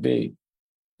it might be.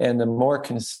 And the more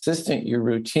consistent your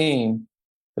routine,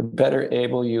 the better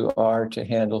able you are to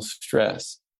handle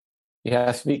stress. You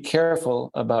have to be careful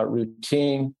about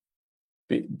routine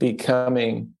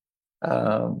becoming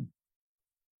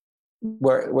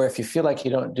where if you feel like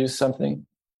you don't do something,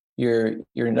 you're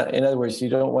not. In other words, you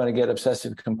don't want to get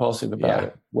obsessive compulsive about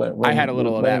it. When I had a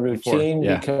little of that routine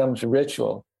before. becomes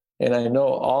ritual, and I know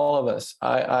all of us.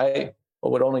 I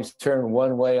would only turn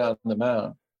one way on the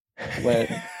mound when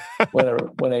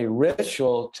a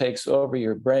ritual takes over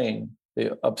your brain.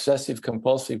 The obsessive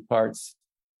compulsive parts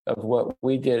of what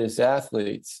we did as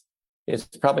athletes, it's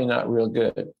probably not real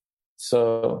good.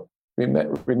 So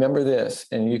remember this,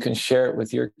 and you can share it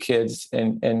with your kids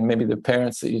and maybe the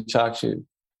parents that you talk to.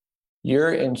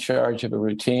 You're in charge of a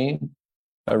routine.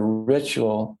 A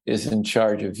ritual is in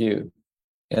charge of you.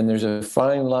 And there's a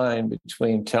fine line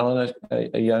between telling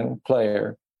a young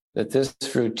player that this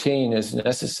routine is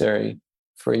necessary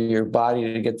for your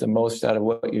body to get the most out of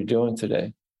what you're doing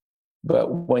today.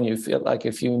 But when you feel like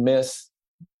if you miss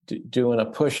doing a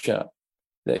push-up,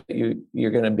 that you're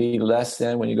going to be less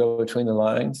than when you go between the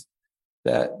lines,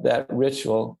 that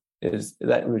routine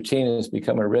has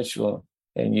become a ritual,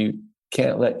 and you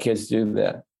can't let kids do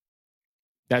that.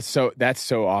 That's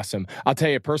so awesome. I'll tell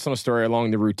you a personal story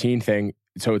along the routine thing.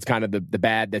 So it's kind of the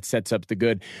bad that sets up the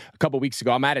good. A couple of weeks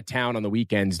ago, I'm out of town on the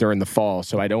weekends during the fall,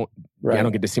 so I don't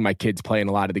get to see my kids play in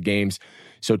a lot of the games.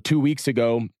 So 2 weeks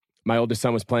ago, my oldest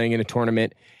son was playing in a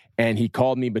tournament, and he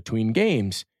called me between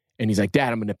games, and he's like,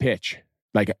 "Dad, I'm going to pitch."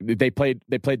 Like they played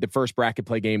the first bracket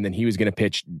play game, then he was going to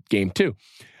pitch game 2.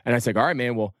 And I was like, "All right,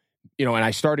 man, well," and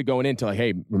I started going into like,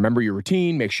 "Hey, remember your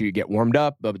routine, make sure you get warmed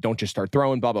up, but don't just start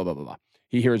throwing, blah, blah, blah, blah, blah."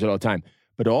 He hears it all the time.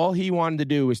 But all he wanted to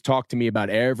do was talk to me about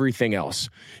everything else.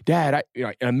 Dad,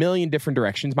 in a million different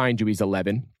directions. Mind you, he's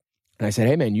 11. And I said,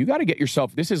 "Hey, man, you got to get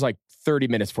yourself," this is like 30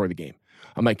 minutes before the game.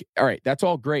 I'm like, "All right, that's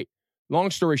all great."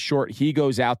 Long story short, he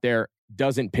goes out there,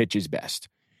 doesn't pitch his best.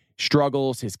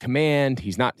 Struggles his command.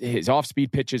 His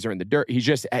off-speed pitches are in the dirt.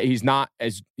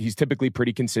 He's typically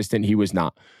pretty consistent. He was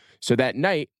not. So that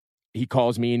night, he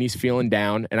calls me and he's feeling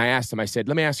down. And I asked him, I said,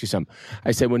 "Let me ask you something."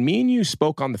 I said, "When me and you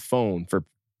spoke on the phone for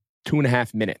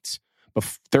 2.5 minutes,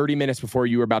 30 minutes before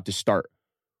you were about to start,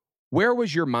 where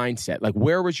was your mindset? Like,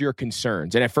 where was your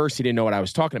concerns?" And at first he didn't know what I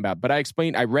was talking about, but I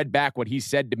read back what he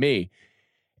said to me.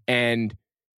 And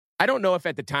I don't know if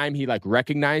at the time he like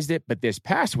recognized it, but this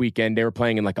past weekend they were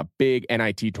playing in like a big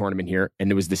NIT tournament here.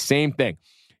 And it was the same thing.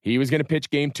 He was going to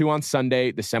pitch game 2 on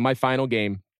Sunday, the semifinal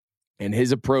game. And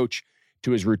his approach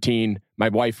to his routine, my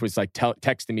wife was like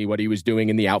texting me what he was doing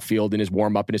in the outfield and his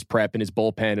warm up and his prep and his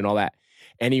bullpen and all that.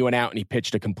 And he went out and he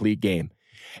pitched a complete game.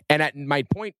 And my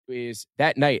point is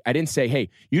that night, I didn't say, "Hey,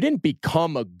 you didn't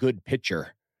become a good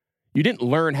pitcher. You didn't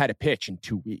learn how to pitch in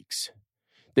 2 weeks.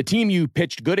 The team you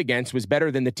pitched good against was better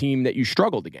than the team that you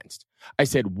struggled against." I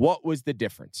said, "What was the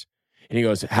difference?" And he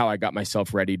goes, "How I got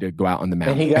myself ready to go out on the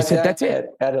mound." And he got I said, that "That's it."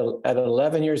 At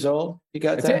 11 years old, he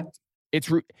got That's that?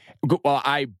 Well,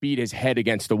 I beat his head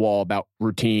against the wall about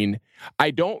routine.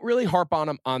 I don't really harp on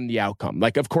him on the outcome.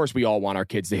 Like, of course, we all want our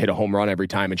kids to hit a home run every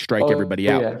time and strike everybody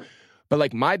out. Yeah. But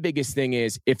like, my biggest thing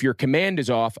is if your command is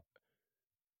off,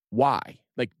 why?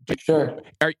 Like, Sure.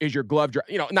 Is your glove dry?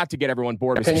 Not to get everyone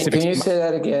bored with Can specifics. you say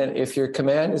that again? If your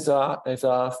command is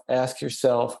off, ask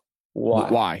yourself why.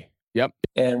 Why? Yep.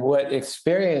 And what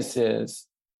experience is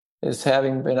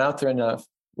having been out there enough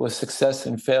with success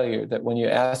and failure that when you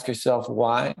ask yourself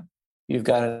why, you've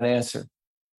got an answer.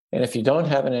 And if you don't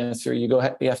have an answer, you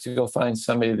have to go find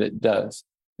somebody that does.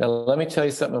 Now, let me tell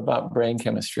you something about brain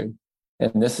chemistry.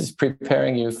 And this is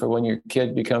preparing you for when your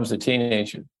kid becomes a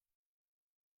teenager.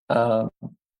 Do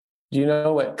you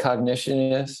know what cognition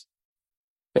is?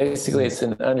 Basically, it's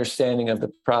an understanding of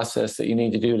the process that you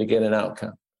need to do to get an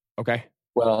outcome. Okay.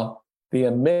 Well, the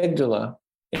amygdala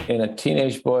in a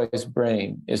teenage boy's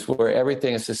brain is where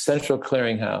everything is a central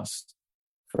clearinghouse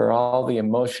for all the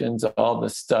emotions, all the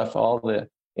stuff, all the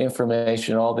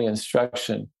information, all the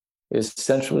instruction is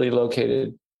centrally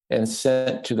located and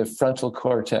sent to the frontal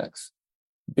cortex.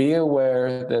 Be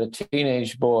aware that a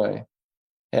teenage boy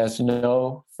has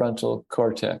no frontal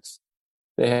cortex.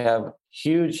 They have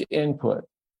huge input.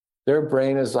 Their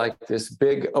brain is like this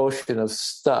big ocean of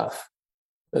stuff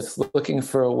that's looking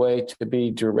for a way to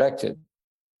be directed.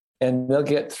 And they'll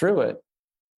get through it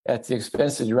at the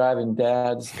expense of driving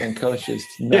dads and coaches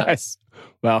nuts. Yes.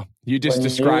 Well, you just When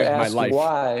described you my ask life.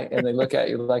 why, and they look at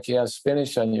you like you have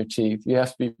spinach on your teeth, you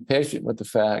have to be patient with the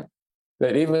fact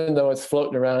that even though it's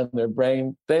floating around in their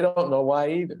brain, they don't know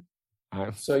why either.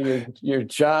 So your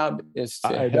job is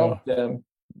to help them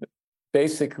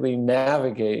basically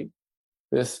navigate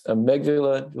this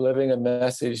amygdala delivering a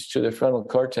message to the frontal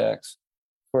cortex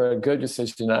for a good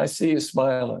decision. I see you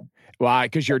smiling. Why?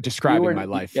 Because you're describing my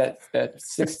life. At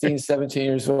 16, 17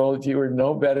 years old, you were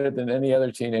no better than any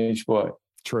other teenage boy.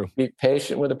 True. Be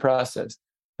patient with the process.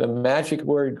 The magic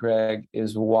word, Greg,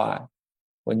 is why.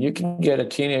 When you can get a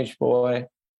teenage boy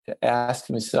to ask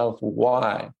himself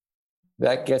why,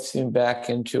 that gets him back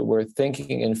into where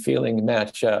thinking and feeling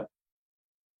match up.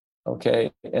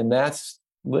 Okay. And that's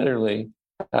literally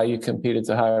how you compete at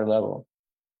the higher level.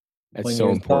 That's when so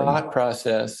your important. Thought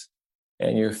process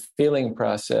and your feeling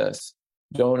process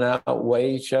don't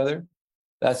outweigh each other,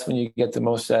 that's when you get the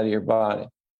most out of your body.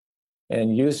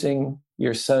 And using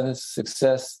your son's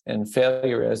success and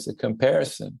failure as a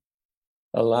comparison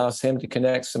allows him to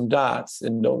connect some dots.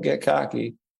 And don't get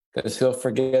cocky, because he'll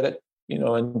forget it,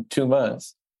 in 2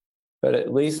 months. But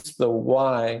at least the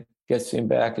why gets him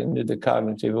back into the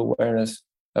cognitive awareness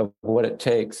of what it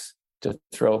takes to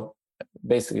throw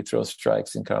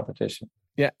strikes in competition.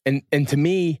 Yeah. And to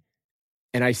me,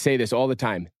 and I say this all the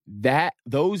time, that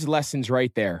those lessons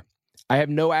right there, I have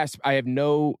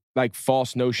no like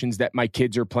false notions that my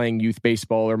kids are playing youth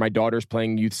baseball or my daughter's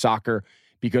playing youth soccer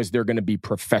because they're going to be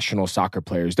professional soccer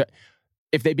players.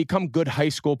 If they become good high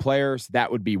school players,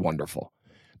 that would be wonderful.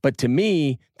 But to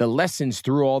me, the lessons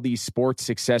through all these sports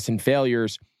success and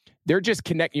failures, they're just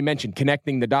you mentioned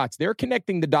connecting the dots. They're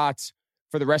connecting the dots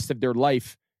for the rest of their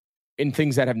life in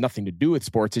things that have nothing to do with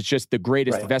sports. It's just the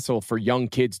greatest vessel for young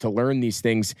kids to learn these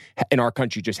things in our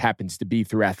country just happens to be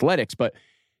through athletics. But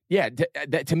yeah,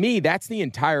 to me, that's the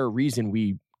entire reason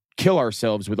we kill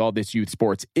ourselves with all this youth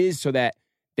sports is so that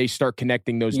they start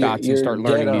connecting those dots and start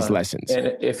learning these lessons.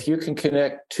 And if you can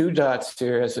connect two dots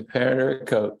here as a parent or a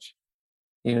coach,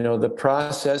 the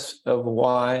process of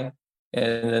why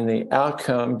and then the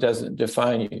outcome doesn't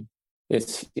define you.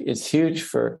 It's huge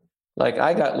for, like,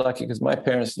 I got lucky because my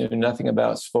parents knew nothing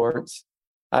about sports.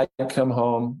 I'd come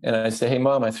home and I'd say, "Hey,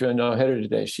 Mom, I threw a no-hitter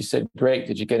today." She said, "Great.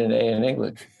 Did you get an A in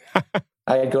English?"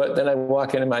 I'd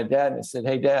walk into my dad and I said,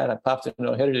 "Hey, Dad, I popped a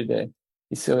no-hitter today."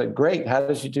 He said, "Great. How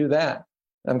did you do that?"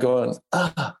 I'm going,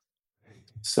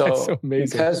 So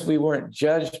because we weren't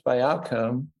judged by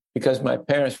outcome, because my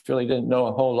parents really didn't know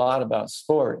a whole lot about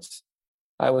sports,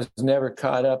 I was never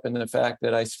caught up in the fact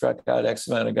that I struck out X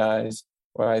amount of guys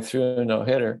or I threw a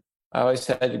no-hitter. I always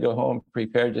had to go home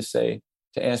prepared to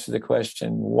answer the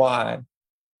question, why?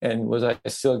 And was I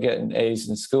still getting A's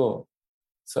in school?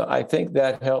 So I think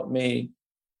that helped me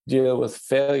deal with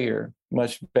failure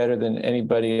much better than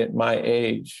anybody at my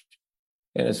age.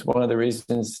 And it's one of the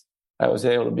reasons I was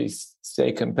able to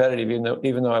stay competitive,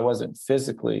 even though I wasn't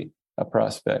physically a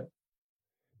prospect.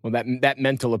 Well, that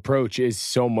mental approach is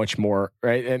so much more,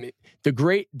 right? I mean, the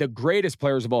greatest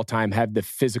players of all time have the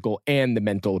physical and the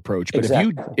mental approach. But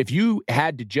exactly. if you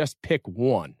had to just pick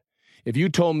one, if you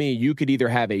told me you could either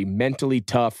have a mentally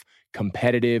tough,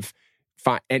 competitive,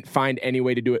 find any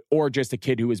way to do it, or just a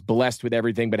kid who was blessed with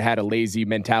everything but had a lazy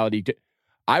mentality,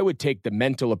 I would take the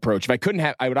mental approach. If I couldn't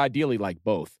have, I would ideally like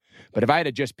both. But if I had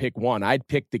to just pick one, I'd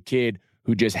pick the kid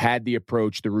who just had the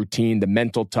approach, the routine, the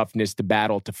mental toughness to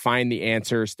battle, to find the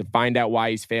answers, to find out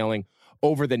why he's failing,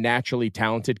 over the naturally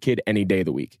talented kid any day of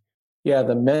the week. Yeah,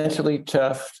 the mentally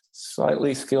tough,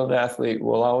 slightly skilled athlete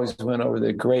will always win over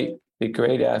the great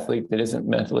athlete that isn't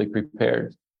mentally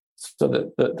prepared. So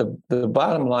the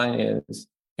bottom line is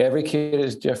every kid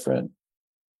is different,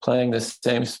 playing the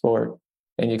same sport,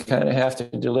 and you kind of have to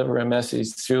deliver a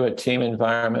message through a team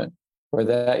environment where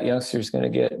that youngster is going to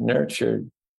get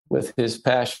nurtured with his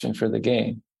passion for the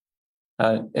game.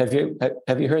 Have you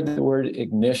heard the word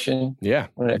ignition? Yeah,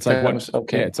 it's like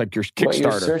your Kickstarter. What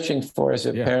you're searching for as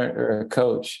a parent or a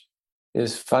coach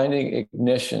is finding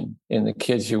ignition in the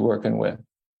kids you're working with,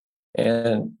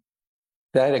 and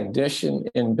that ignition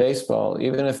in baseball,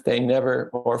 even if they never,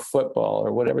 or football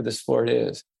or whatever the sport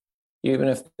is, even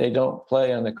if they don't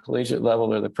play on the collegiate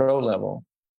level or the pro level,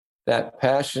 that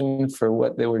passion for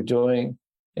what they were doing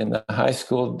in the high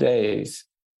school days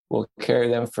will carry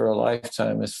them for a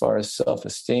lifetime as far as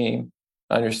self-esteem,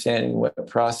 understanding what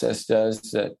process does,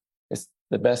 that it's,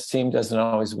 the best team doesn't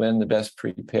always win, the best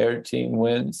prepared team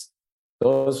wins.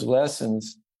 Those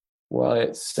lessons, while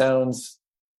it sounds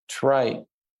trite,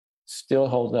 still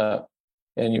hold up.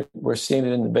 And we're seeing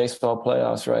it in the baseball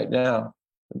playoffs right now.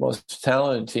 The most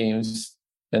talented teams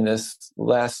in this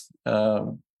last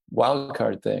wild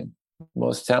card thing,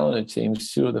 most talented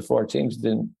teams, 2 of the 4 teams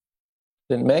didn't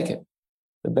make it.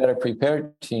 The better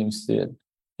prepared teams did.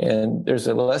 And there's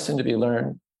a lesson to be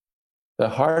learned. The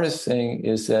hardest thing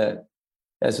is that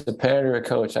as a parent or a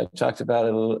coach, I talked about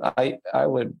it a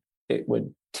little, it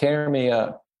would tear me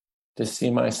up to see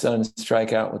my son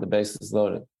strike out with the bases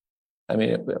loaded. I mean,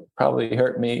 it probably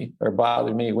hurt me or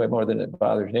bothered me way more than it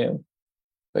bothered him.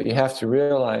 But you have to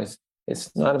realize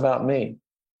it's not about me.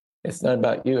 It's not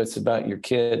about you. It's about your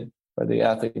kid or the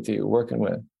athlete that you're working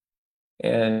with.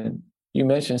 And you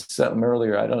mentioned something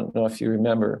earlier. I don't know if you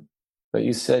remember, but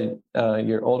you said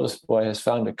your oldest boy has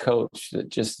found a coach that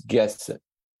just gets it.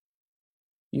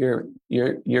 Your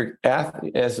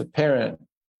athlete, as a parent,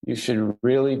 you should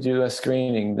really do a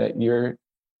screening that your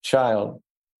child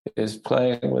is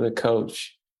playing with a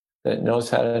coach that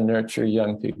knows how to nurture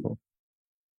young people.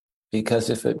 Because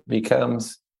if it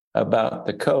becomes about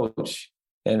the coach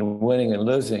and winning and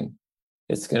losing,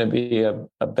 it's going to be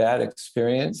a bad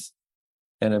experience.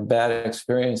 And a bad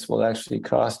experience will actually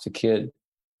cost a kid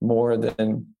more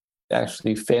than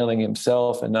actually failing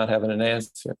himself and not having an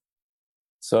answer.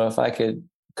 So if I could,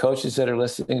 coaches that are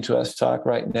listening to us talk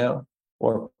right now,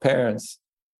 or parents,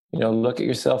 look at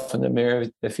yourself in the mirror.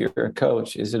 If you're a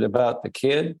coach, is it about the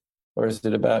kid or is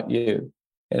it about you?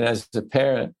 And as a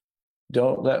parent,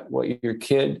 don't let what your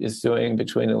kid is doing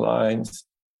between the lines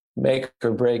make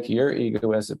or break your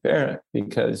ego as a parent,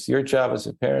 because your job as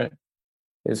a parent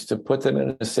is to put them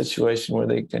in a situation where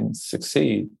they can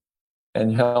succeed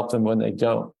and help them when they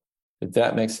don't. Did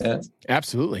that make sense?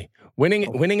 Absolutely.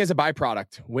 Winning is a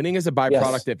byproduct. Winning is a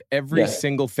byproduct of every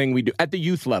single thing we do at the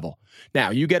youth level. Now,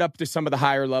 you get up to some of the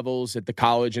higher levels at the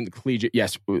college and the collegiate.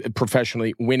 Yes,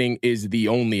 professionally, winning is the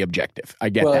only objective. I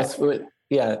get that.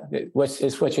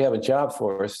 It's what you have a job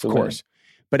for. Of course.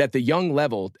 But at the young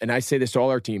level, and I say this to all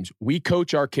our teams, we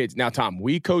coach our kids. Now, Tom,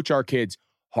 we coach our kids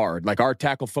hard. Like our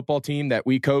tackle football team that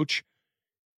we coach,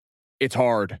 it's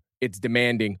hard. It's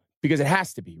demanding. Because it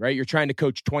has to be, right? You're trying to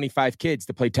coach 25 kids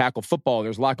to play tackle football.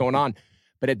 There's a lot going on.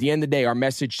 But at the end of the day, our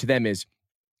message to them is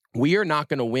we are not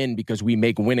going to win because we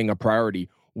make winning a priority.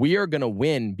 We are going to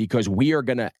win because we are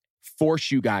going to force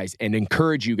you guys and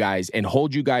encourage you guys and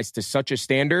hold you guys to such a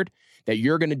standard that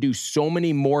you're going to do so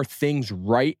many more things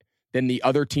right than the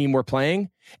other team we're playing.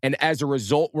 And as a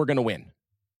result, we're going to win.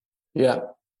 Yeah.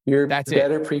 You're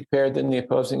better prepared than the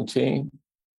opposing team.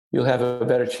 You'll have a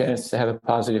better chance to have a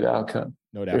positive outcome.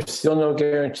 No doubt. There's still no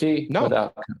guarantee with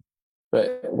outcome.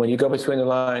 But when you go between the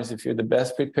lines, if you're the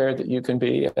best prepared that you can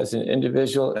be as an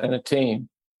individual and a team,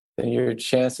 then your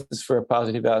chances for a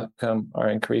positive outcome are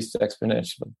increased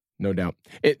exponentially. No doubt.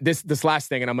 This last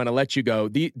thing, and I'm going to let you go.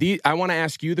 I want to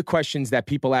ask you the questions that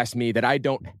people ask me that I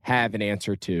don't have an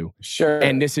answer to. Sure.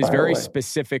 And this is very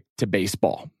specific to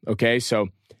baseball. Okay, so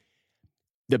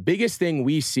the biggest thing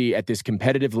we see at this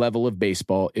competitive level of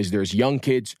baseball is there's young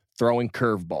kids throwing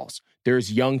curveballs.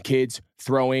 There's young kids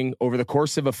throwing over the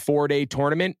course of a 4-day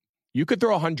tournament. You could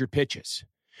throw 100 pitches,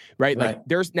 right? Like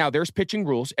there's pitching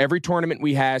rules. Every tournament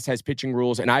we has pitching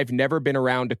rules. And I've never been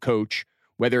around a coach,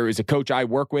 whether it was a coach I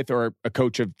work with or a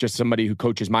coach of just somebody who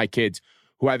coaches my kids,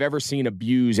 who I've ever seen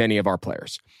abuse any of our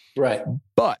players. Right.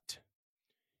 But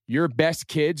your best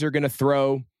kids are going to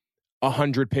throw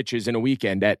 100 pitches in a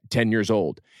weekend at 10 years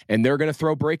old, and they're going to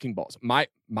throw breaking balls. My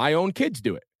own kids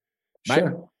do it.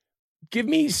 Sure. Give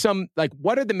me some,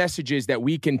 what are the messages that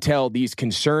we can tell these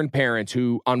concerned parents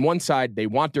who, on one side, they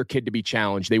want their kid to be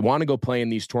challenged. They want to go play in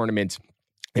these tournaments.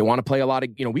 They want to play a lot of,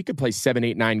 we could play 7,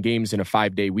 8, 9 games in a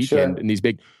 5-day weekend in these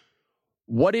big.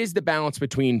 What is the balance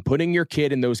between putting your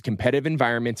kid in those competitive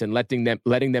environments and letting them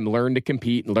learn to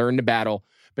compete and learn to battle,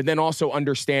 but then also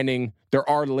understanding there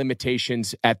are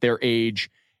limitations at their age,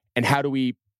 and how do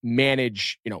we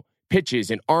manage,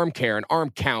 pitches and arm care and arm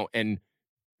count and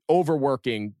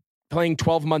overworking, playing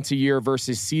 12 months a year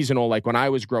versus seasonal, like when I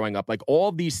was growing up, like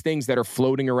all these things that are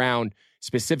floating around,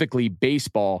 specifically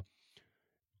baseball.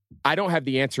 I don't have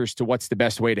the answers to what's the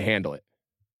best way to handle it.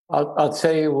 I'll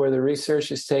tell you where the research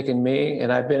has taken me,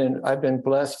 and I've been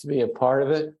blessed to be a part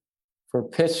of it. For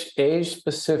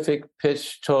age-specific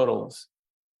pitch totals,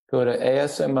 go to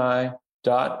asmi.org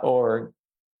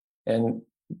And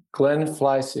Glenn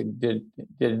Fleissig did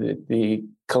the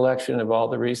collection of all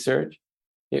the research.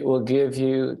 It will give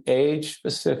you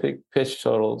age-specific pitch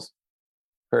totals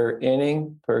per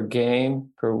inning, per game,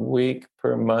 per week,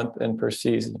 per month, and per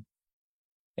season.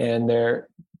 And they're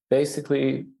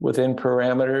basically within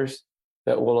parameters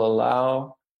that will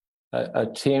allow a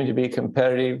team to be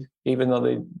competitive, even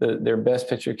though their best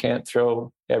pitcher can't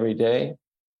throw every day.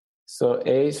 So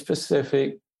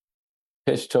age-specific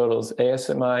pitch totals,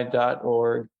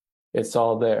 ASMI.org, it's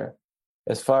all there.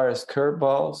 As far as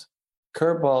curveballs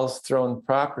thrown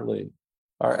properly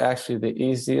are actually the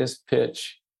easiest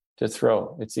pitch to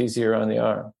throw. It's easier on the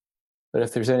arm. But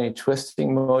if there's any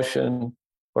twisting motion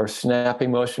or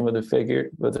snapping motion with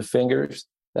the fingers,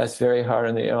 that's very hard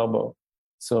on the elbow.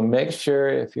 So make sure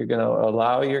if you're going to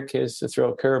allow your kids to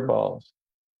throw curveballs,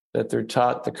 that they're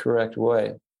taught the correct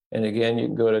way. And again, you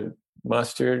can go to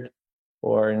Mustard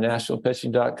or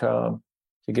nationalpitching.com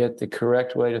to get the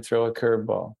correct way to throw a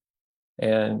curveball.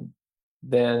 And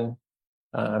then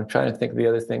I'm trying to think of the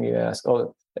other thing you asked.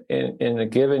 Oh, in a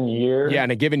given year. Yeah,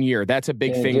 in a given year. That's a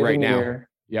big thing right now.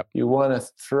 Yep. You want to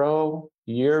throw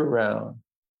year round,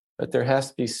 but there has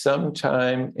to be some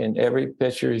time in every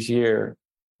pitcher's year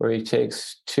where he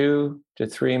takes 2 to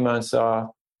 3 months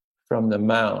off from the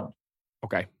mound.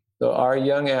 Okay. So our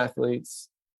young athletes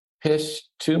pitch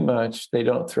too much, they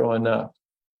don't throw enough.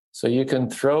 So you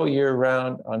can throw year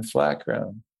round on flat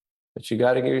ground, but you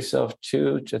got to give yourself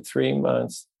 2 to 3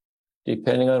 months,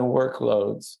 depending on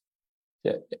workloads,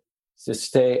 to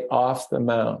stay off the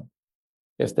mound,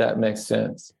 if that makes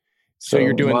sense. So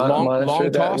you're doing long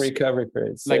toss, recovery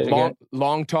period. like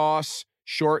long toss,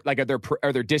 short. Like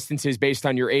are there distances based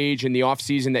on your age in the off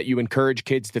season that you encourage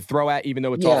kids to throw at, even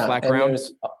though it's all flat ground?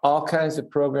 There's all kinds of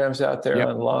programs out there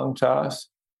on long toss,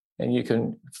 and you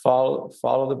can follow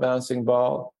the bouncing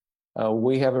ball.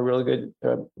 We have a really good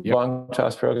long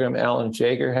toss program. Alan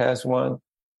Jaeger has one.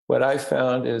 What I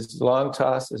found is long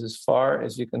toss is as far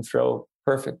as you can throw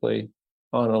perfectly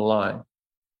on a line.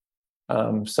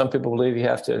 Some people believe you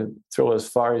have to throw as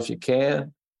far as you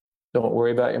can. Don't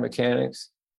worry about your mechanics.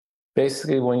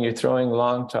 Basically, when you're throwing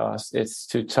long toss, it's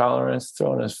to tolerance,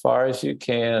 thrown as far as you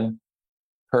can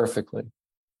perfectly.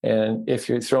 And if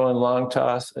you're throwing long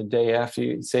toss a day after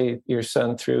you say your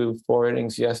son threw 4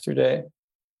 innings yesterday,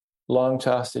 long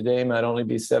toss today might only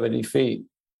be 70 feet.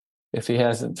 If he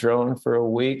hasn't thrown for a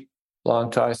week,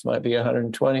 long toss might be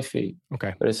 120 feet.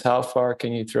 Okay. But it's how far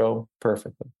can you throw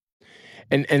perfectly?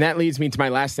 And that leads me to my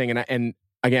last thing. And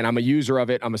again, I'm a user of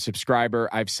it. I'm a subscriber.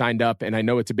 I've signed up, and I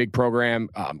know it's a big program.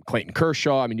 Clayton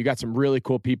Kershaw. I mean, you got some really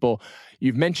cool people.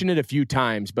 You've mentioned it a few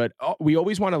times, but we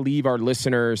always want to leave our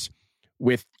listeners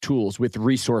with tools, with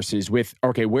resources, with,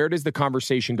 okay, where does the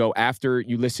conversation go after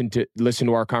you listen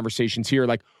to our conversations here?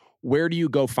 Like, where do you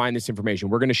go find this information?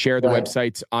 We're going to share the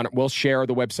websites we'll share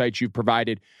the websites you've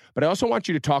provided, but I also want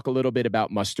you to talk a little bit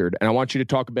about Mustard, and I want you to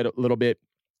talk a little bit,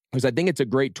 because I think it's a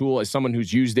great tool as someone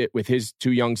who's used it with his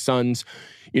 2 young sons,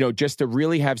 just to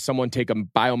really have someone take a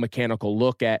biomechanical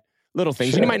look at little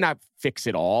things. Sure. And you might not fix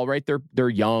it all, right? They're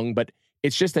young, but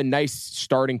it's just a nice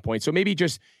starting point. So maybe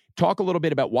just talk a little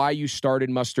bit about why you started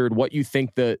Mustard, what you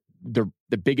think the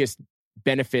biggest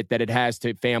benefit that it has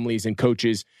to families and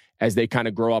coaches as they kind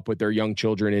of grow up with their young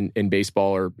children in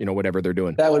baseball or, whatever they're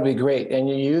doing. That would be great. And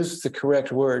you used the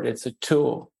correct word. It's a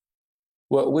tool.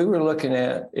 What we were looking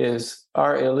at is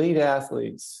our elite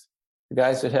athletes, the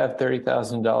guys that have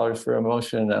 $30,000 for a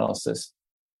motion analysis,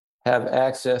 have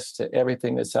access to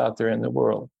everything that's out there in the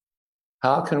world.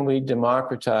 How can we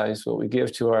democratize what we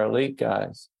give to our elite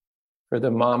guys for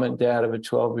the mom and dad of a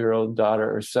 12-year-old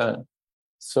daughter or son?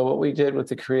 So what we did with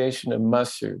the creation of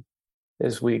Mustard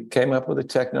is we came up with a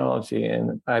technology,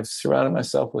 and I've surrounded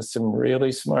myself with some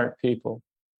really smart people.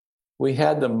 We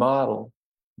had the model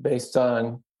based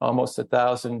on almost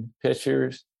 1,000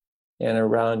 pitchers and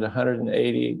around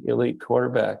 180 elite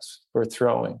quarterbacks for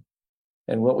throwing.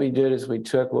 And what we did is we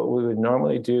took what we would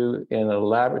normally do in a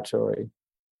laboratory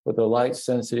with the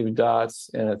light-sensitive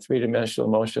dots and a 3-dimensional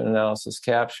motion analysis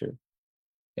capture,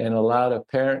 and allowed a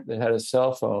parent that had a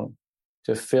cell phone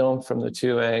to film from the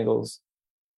 2 angles,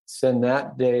 send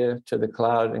that data to the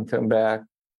cloud, and come back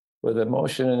with a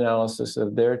motion analysis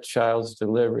of their child's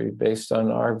delivery based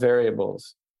on our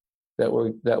variables that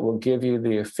will give you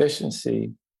the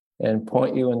efficiency and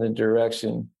point you in the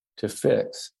direction to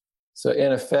fix. So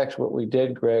in effect, what we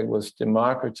did, Greg, was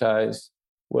democratize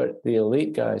what the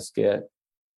elite guys get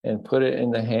and put it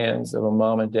in the hands of a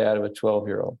mom and dad of a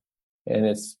 12-year-old. And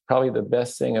it's probably the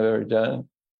best thing I've ever done.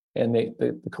 And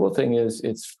the cool thing is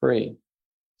it's free.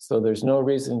 So there's no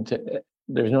reason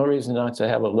not to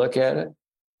have a look at it.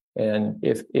 And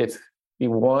if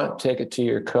you want, take it to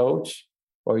your coach,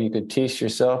 or you could teach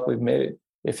yourself. We've made it,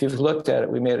 if you've looked at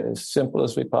it, we made it as simple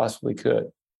as we possibly could.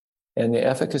 And the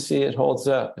efficacy, it holds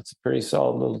up. It's a pretty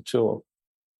solid little tool.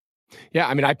 Yeah,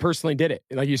 I mean, I personally did it.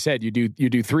 Like you said, you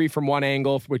do 3 from one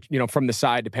angle, which, from the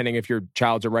side, depending if your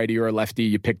child's a righty or a lefty,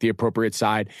 you pick the appropriate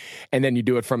side. And then you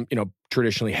do it from,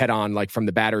 traditionally head on, like from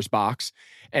the batter's box,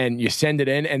 and you send it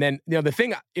in. And then, the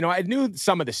thing, I knew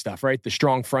some of this stuff, right? The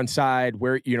strong front side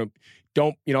where,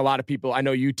 don't, a lot of people, I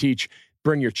know you teach,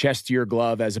 bring your chest to your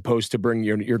glove as opposed to bring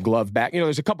your glove back.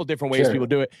 There's a couple different ways people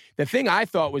do it. The thing I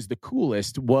thought was the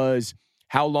coolest was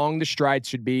how long the stride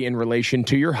should be in relation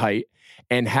to your height.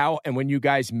 And when you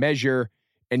guys measure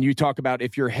and you talk about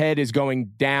if your head is going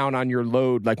down on your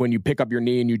load, like when you pick up your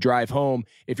knee and you drive home,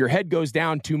 if your head goes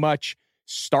down too much,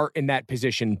 start in that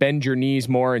position, bend your knees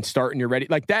more and start when you're ready.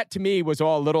 Like that to me was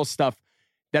all little stuff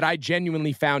that I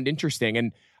genuinely found interesting.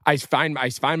 And I find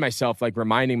myself like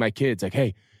reminding my kids, like,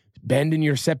 hey, bend in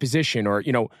your set position. Or,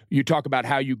 you talk about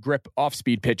how you grip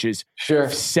off-speed pitches. Sure.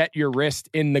 Set your wrist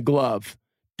in the glove.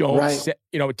 Don't set,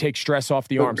 it takes stress off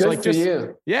the arm. Good so like for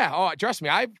you. Yeah. Oh, trust me.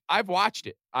 I've watched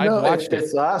it.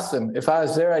 It's awesome. If I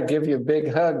was there, I'd give you a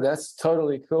big hug. That's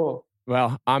totally cool.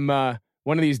 Well, I'm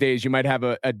one of these days you might have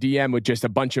a DM with just a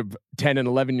bunch of 10 and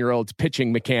 11-year-olds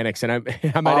pitching mechanics. And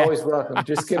I might always welcome.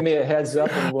 Just give me a heads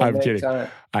up and we'll make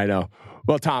time. I know.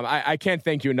 Well, Tom, I can't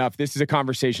thank you enough. This is a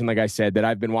conversation, like I said, that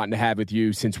I've been wanting to have with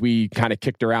you since we kind of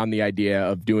kicked around the idea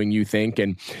of doing You Think,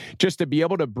 and just to be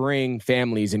able to bring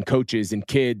families and coaches and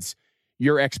kids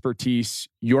your expertise,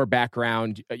 your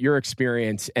background, your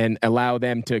experience, and allow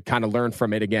them to kind of learn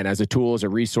from it again as a tool, as a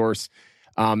resource,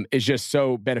 is just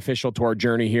so beneficial to our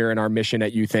journey here and our mission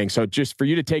at You Think. So just for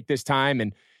you to take this time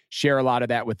and share a lot of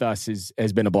that with us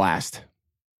has been a blast.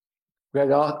 Greg,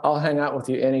 I'll hang out with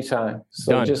you anytime.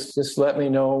 So Done. just let me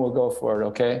know and we'll go for it,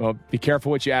 okay? Well, be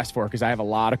careful what you ask for because I have a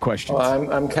lot of questions.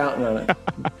 Oh, I'm counting on it.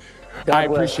 I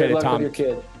appreciate it, Tom. With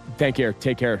your kid. Thank you.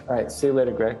 Take care. All right. See you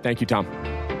later, Greg. Thank you, Tom.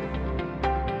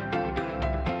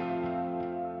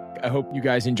 I hope you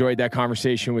guys enjoyed that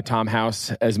conversation with Tom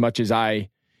House as much as I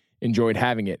enjoyed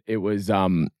having it. It was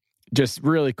just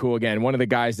really cool. Again, one of the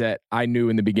guys that I knew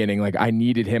in the beginning, like I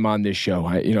needed him on this show.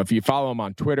 If you follow him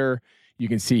on Twitter, you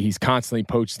can see he's constantly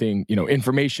posting,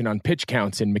 information on pitch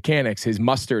counts and mechanics. His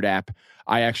Mustard app,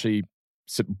 I actually,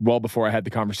 well before I had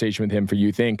the conversation with him for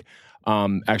You Think,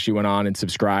 actually went on and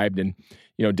subscribed and,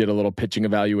 did a little pitching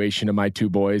evaluation of my 2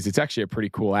 boys. It's actually a pretty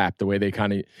cool app, the way they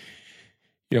kind of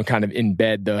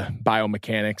embed the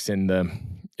biomechanics and the,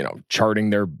 charting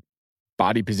their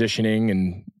body positioning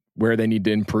and where they need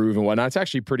to improve and whatnot. It's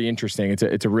actually pretty interesting.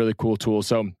 It's a really cool tool.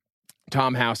 So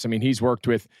Tom House, he's worked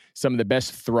with some of the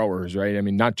best throwers, right?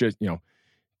 Not just,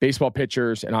 baseball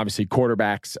pitchers and obviously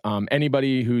quarterbacks.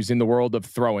 Anybody who's in the world of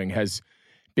throwing has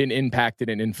been impacted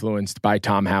and influenced by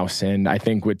Tom House. And I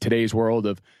think with today's world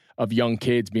of young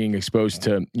kids being exposed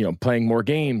to, playing more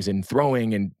games and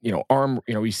throwing and,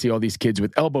 we see all these kids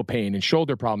with elbow pain and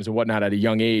shoulder problems and whatnot at a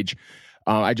young age.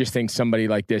 I just think somebody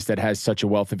like this that has such a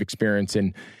wealth of experience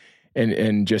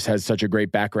and just has such a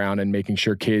great background in making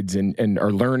sure kids and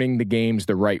are learning the games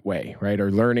the right way, right?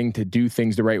 Are learning to do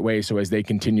things the right way. So as they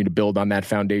continue to build on that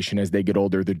foundation, as they get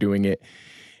older, they're doing it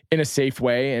in a safe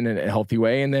way and in a healthy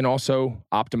way. And then also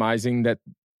optimizing that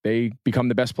they become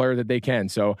the best player that they can.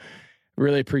 So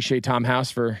really appreciate Tom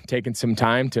House for taking some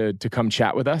time to come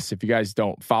chat with us. If you guys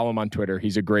don't follow him on Twitter,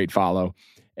 he's a great follow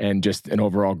and just an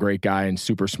overall great guy and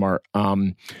super smart.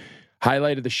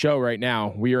 Highlight of the show right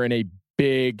now, we are in a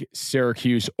big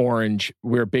Syracuse Orange.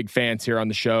 We're big fans here on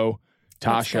the show.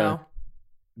 Tasha,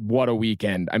 what a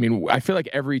weekend. I feel like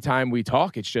every time we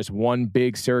talk, it's just one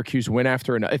big Syracuse win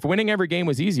after another. If winning every game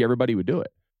was easy, everybody would do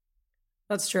it.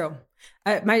 That's true.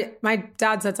 My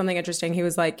dad said something interesting. He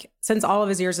was like, since all of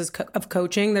his years of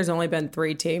coaching, there's only been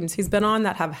 3 teams he's been on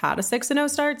that have had a 6-0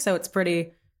 start. So it's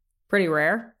pretty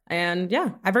rare. And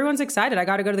yeah, everyone's excited. I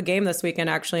got to go to the game this weekend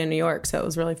actually in New York. So it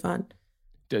was really fun.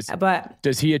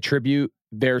 Does he attribute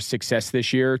their success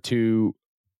this year to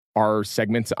our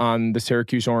segments on the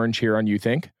Syracuse Orange here on You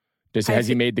Think? Has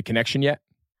he made the connection yet?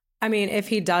 If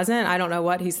he doesn't, I don't know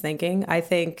what he's thinking. I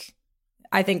think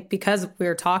because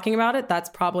we're talking about it, that's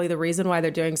probably the reason why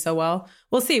they're doing so well.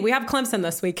 We'll see. We have Clemson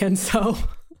this weekend, so. All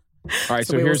right,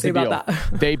 so here's the deal.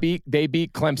 They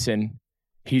beat Clemson.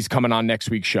 He's coming on next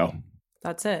week's show.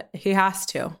 That's it. He has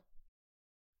to.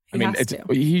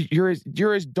 You're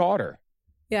his daughter.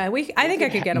 Yeah, I think I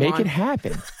could get him on. Make it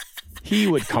happen. He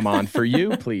would come on for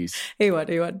you, please. He would.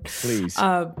 Please.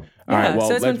 All right,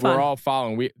 well, so we're all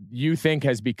following. You Think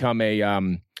has become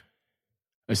a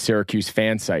Syracuse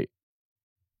fan site.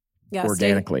 Yeah,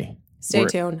 organically. Stay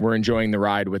tuned. We're enjoying the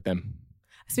ride with them.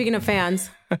 Speaking of fans,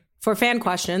 for fan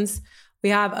questions, we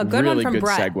have a good really one from good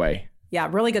Brett. Segue. Yeah,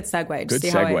 really good segue. Good See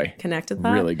how I segue. connected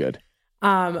that? Really good.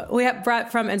 We have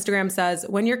Brett from Instagram says,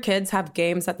 when your kids have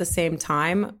games at the same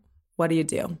time, what do you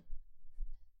do?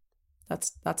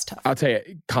 That's tough. I'll tell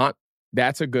you,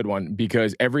 that's a good one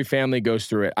because every family goes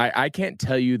through it. I can't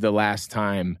tell you the last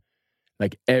time,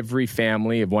 like every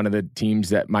family of one of the teams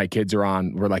that my kids are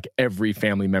on, where like every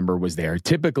family member was there.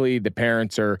 Typically, the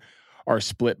parents are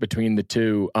split between the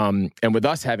two. And with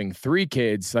us having 3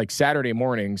 kids, like Saturday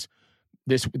mornings,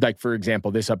 for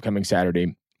example, this upcoming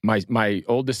Saturday, my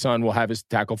oldest son will have his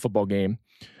tackle football game.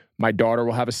 My daughter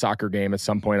will have a soccer game at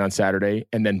some point on Saturday.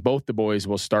 And then both the boys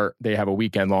will they have a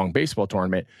weekend long baseball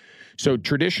tournament. So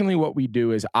traditionally what we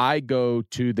do is I go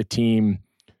to the team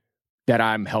that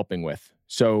I'm helping with.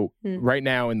 So right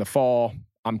now in the fall,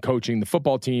 I'm coaching the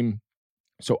football team.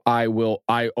 So I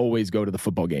always go to the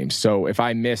football games. So if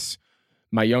I miss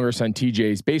my younger son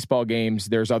TJ's baseball games,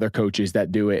 there's other coaches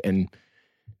that do it. And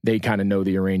they kind of know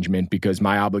the arrangement because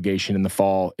my obligation in the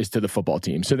fall is to the football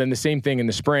team. So then the same thing in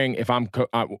the spring,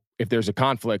 if there's a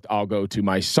conflict, I'll go to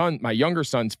my younger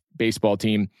son's baseball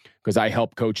team because I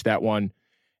help coach that one.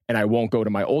 And I won't go to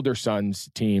my older son's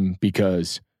team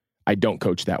because I don't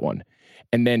coach that one.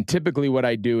 And then typically what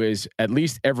I do is at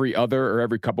least every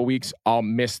couple weeks, I'll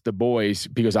miss the boys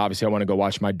because obviously I want to go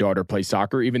watch my daughter play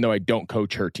soccer, even though I don't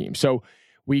coach her team. So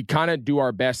we kind of do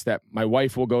our best that my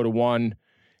wife will go to one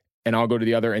and I'll go to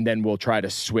the other, and then we'll try to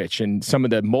switch. And some of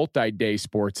the multi-day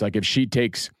sports, like if she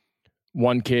takes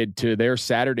one kid to their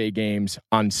Saturday games,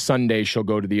 on Sunday she'll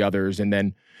go to the others. And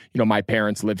then, my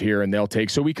parents live here and they'll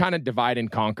take. So we kind of divide and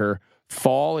conquer.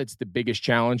 Fall, it's the biggest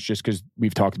challenge just because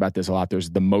we've talked about this a lot. There's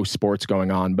the most sports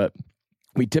going on, but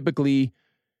we typically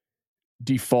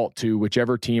default to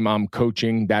whichever team I'm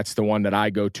coaching. That's the one that I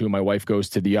go to. My wife goes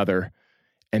to the other.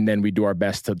 And then we do our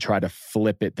best to try to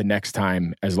flip it the next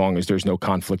time as long as there's no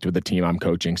conflict with the team I'm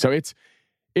coaching. So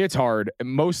it's hard.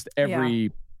 Most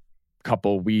every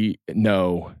couple we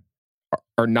know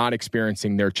are not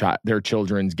experiencing their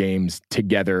children's games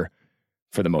together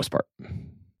for the most part.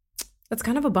 That's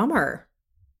kind of a bummer.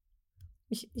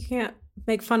 You can't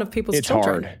make fun of people's it's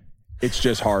children. Hard. It's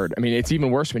just hard. I mean, it's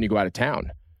even worse when you go out of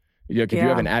town. Like if you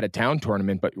have an out-of-town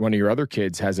tournament, but one of your other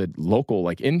kids has a local,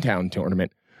 like in-town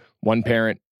tournament, one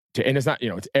parent, and it's not,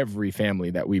 it's every family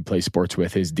that we play sports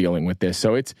with is dealing with this.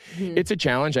 So it's a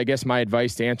challenge. I guess my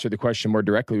advice to answer the question more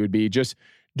directly would be just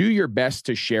do your best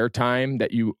to share time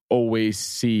that you always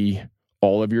see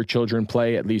all of your children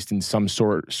play, at least in some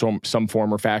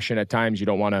form or fashion. At times you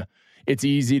don't want to, it's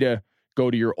easy to go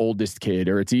to your oldest kid,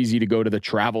 or it's easy to go to the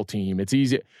travel team. It's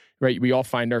easy, right? We all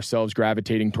find ourselves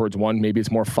gravitating towards one. Maybe it's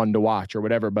more fun to watch or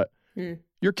whatever, but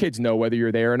your kids know whether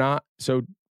you're there or not. So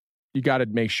you got to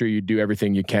make sure you do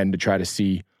everything you can to try to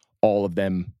see all of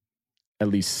them at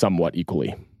least somewhat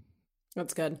equally.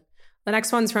 That's good. The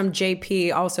next one's from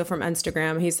JP, also from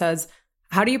Instagram. He says,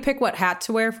 how do you pick what hat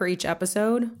to wear for each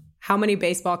episode? How many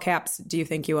baseball caps do you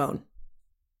think you own?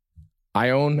 I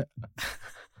own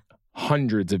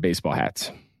hundreds of baseball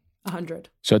hats. 100.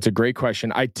 So it's a great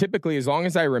question. I typically, as long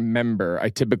as I remember, I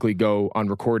typically go on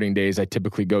recording days. I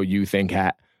typically go You Think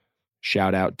hat.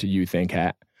 Shout out to You Think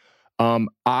hat.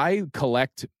 I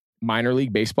collect minor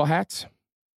league baseball hats.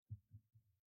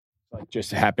 I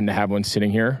just happen to have one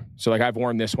sitting here. So like I've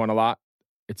worn this one a lot.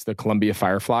 It's the Columbia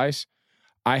Fireflies.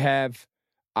 I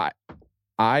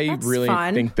really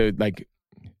fun. think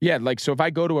so if I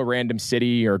go to a random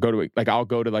city or I'll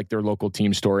go to like their local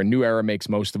team store, and New Era makes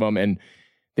most of them, and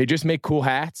they just make cool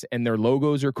hats and their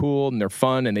logos are cool and they're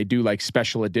fun, and they do like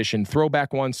special edition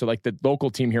throwback ones. So like the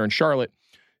local team here in Charlotte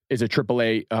is a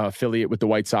AAA affiliate with the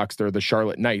White Sox. They're the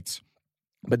Charlotte Knights.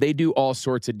 But they do all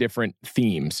sorts of different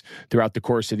themes throughout the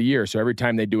course of the year. So every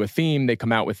time they do a theme, they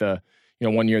come out with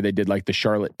one year they did like the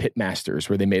Charlotte Pitmasters,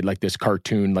 where they made like this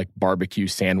cartoon, like barbecue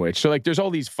sandwich. So like there's all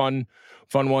these fun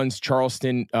ones.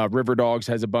 Charleston River Dogs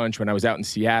has a bunch. When I was out in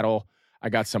Seattle, I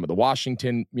got some of the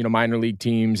Washington, minor league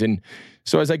teams. And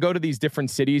so as I go to these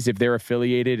different cities, if they're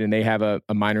affiliated and they have a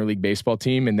minor league baseball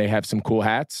team and they have some cool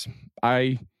hats,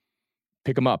 I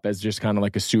pick them up as just kind of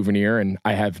like a souvenir. And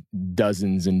I have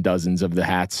dozens and dozens of the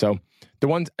hats. So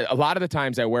a lot of the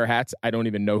times I wear hats, I don't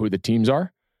even know who the teams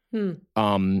are.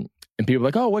 And people are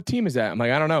like, oh, what team is that? I'm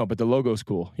like, I don't know, but the logo's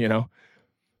cool,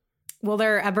 Will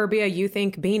there ever be a You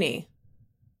Think beanie?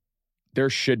 There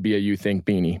should be a You Think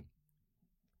beanie. I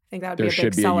think that would be a big There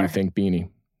should be seller. a You Think beanie.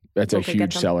 That's a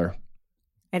huge seller.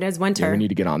 It is winter. Yeah, we need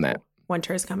to get on that.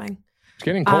 Winter is coming. It's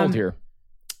getting cold here.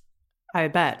 I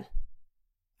bet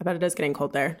it is getting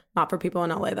cold there. Not for people in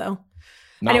LA, though.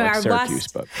 Not anyway, like our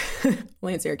Syracuse, last, but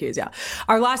only in Syracuse, yeah.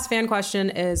 Our last fan question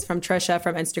is from Trisha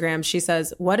from Instagram. She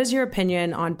says, what is your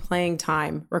opinion on playing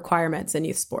time requirements in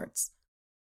youth sports?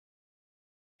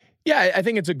 Yeah, I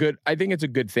think it's a good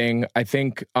thing. I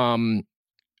think,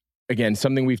 again,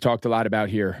 something we've talked a lot about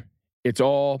here. It's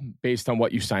all based on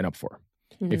what you sign up for.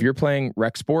 Mm-hmm. If you're playing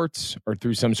rec sports or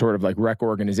through some sort of like rec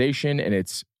organization and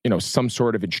it's, some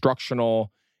sort of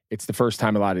instructional, it's the first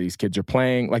time a lot of these kids are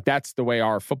playing. Like that's the way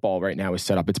our football right now is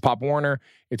set up. It's Pop Warner.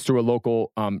 It's through a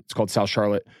local, it's called South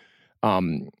Charlotte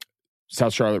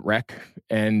Rec.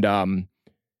 And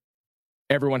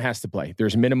everyone has to play.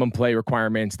 There's minimum play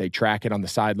requirements. They track it on the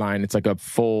sideline. It's like a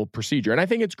full procedure. And I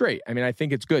think it's great. I mean, I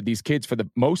think it's good. These kids, for the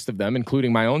most of them,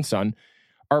 including my own son,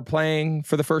 are playing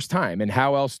for the first time. And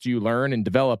how else do you learn and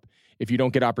develop if you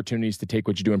don't get opportunities to take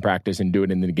what you do in practice and do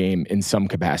it in the game in some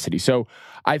capacity? So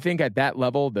I think at that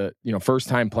level, the first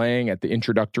time playing at the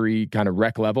introductory kind of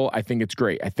rec level, I think it's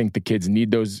great. I think the kids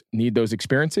need those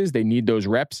experiences. They need those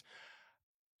reps.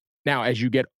 Now, as you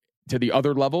get to the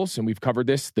other levels, and we've covered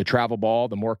this, the travel ball,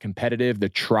 the more competitive, the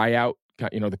tryout,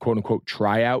 the quote unquote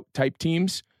tryout type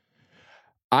teams,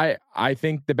 I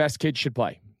think the best kids should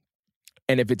play.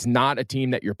 And if it's not a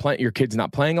team that your kid's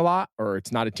not playing a lot, or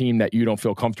it's not a team that you don't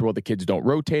feel comfortable, the kids don't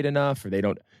rotate enough, or then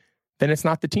it's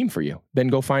not the team for you. Then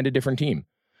go find a different team.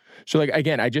 So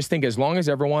again, I just think as long as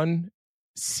everyone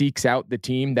seeks out the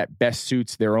team that best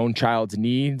suits their own child's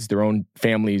needs, their own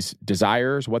family's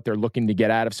desires, what they're looking to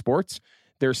get out of sports,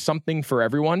 there's something for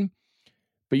everyone.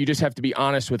 But you just have to be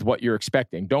honest with what you're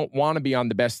expecting. Don't want to be on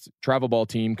the best travel ball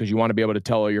team because you want to be able to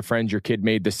tell all your friends your kid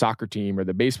made the soccer team or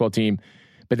the baseball team,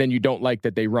 but then you don't like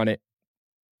that they run it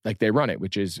like they run it,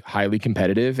 which is highly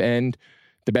competitive and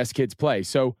the best kids play.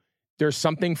 So there's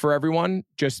something for everyone.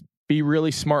 Just be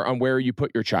really smart on where you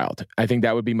put your child. I think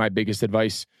that would be my biggest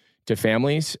advice to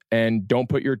families. And don't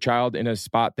put your child in a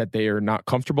spot that they are not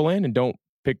comfortable in, and don't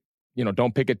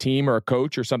pick a team or a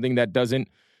coach or something that doesn't,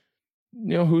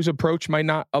 whose approach might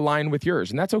not align with yours.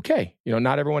 And that's okay.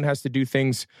 Not everyone has to do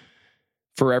things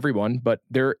for everyone, but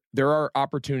there are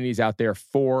opportunities out there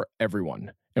for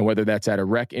everyone. And whether that's at a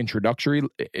rec introductory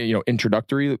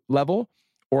level,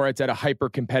 or it's at a hyper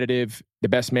competitive, the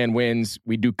best man wins,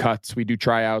 we do cuts, we do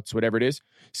tryouts, whatever it is,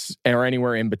 or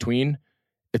anywhere in between,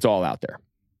 it's all out there.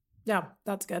 Yeah,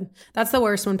 that's good. That's the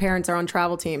worst when parents are on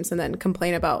travel teams and then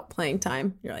complain about playing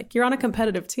time. You're like, you're on a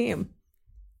competitive team.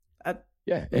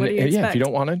 If you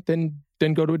don't want it,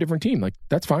 then go to a different team. Like,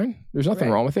 that's fine. There's nothing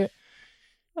wrong with it.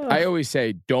 I always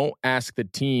say, don't ask the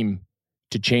team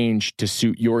to change to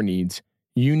suit your needs.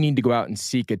 You need to go out and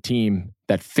seek a team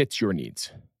that fits your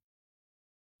needs.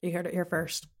 You heard it here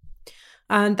first.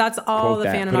 And that's all the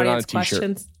fan and audience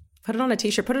questions. Put it on a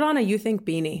t-shirt. Put it on a You Think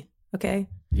beanie. Okay.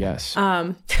 Yes.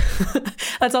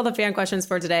 That's all the fan questions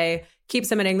for today. Keep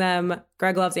submitting them.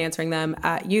 Greg loves answering them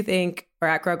at You Think or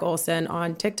at Greg Olsen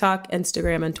on TikTok,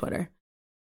 Instagram, and Twitter.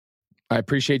 I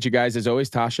appreciate you guys as always,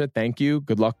 Tasha. Thank you.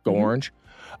 Good luck. Go Orange.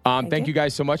 Thank you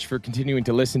guys so much for continuing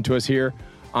to listen to us here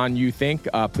on You Think.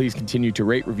 Please continue to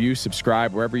rate, review,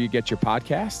 subscribe wherever you get your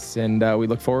podcasts. And we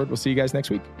look forward. We'll see you guys next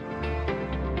week.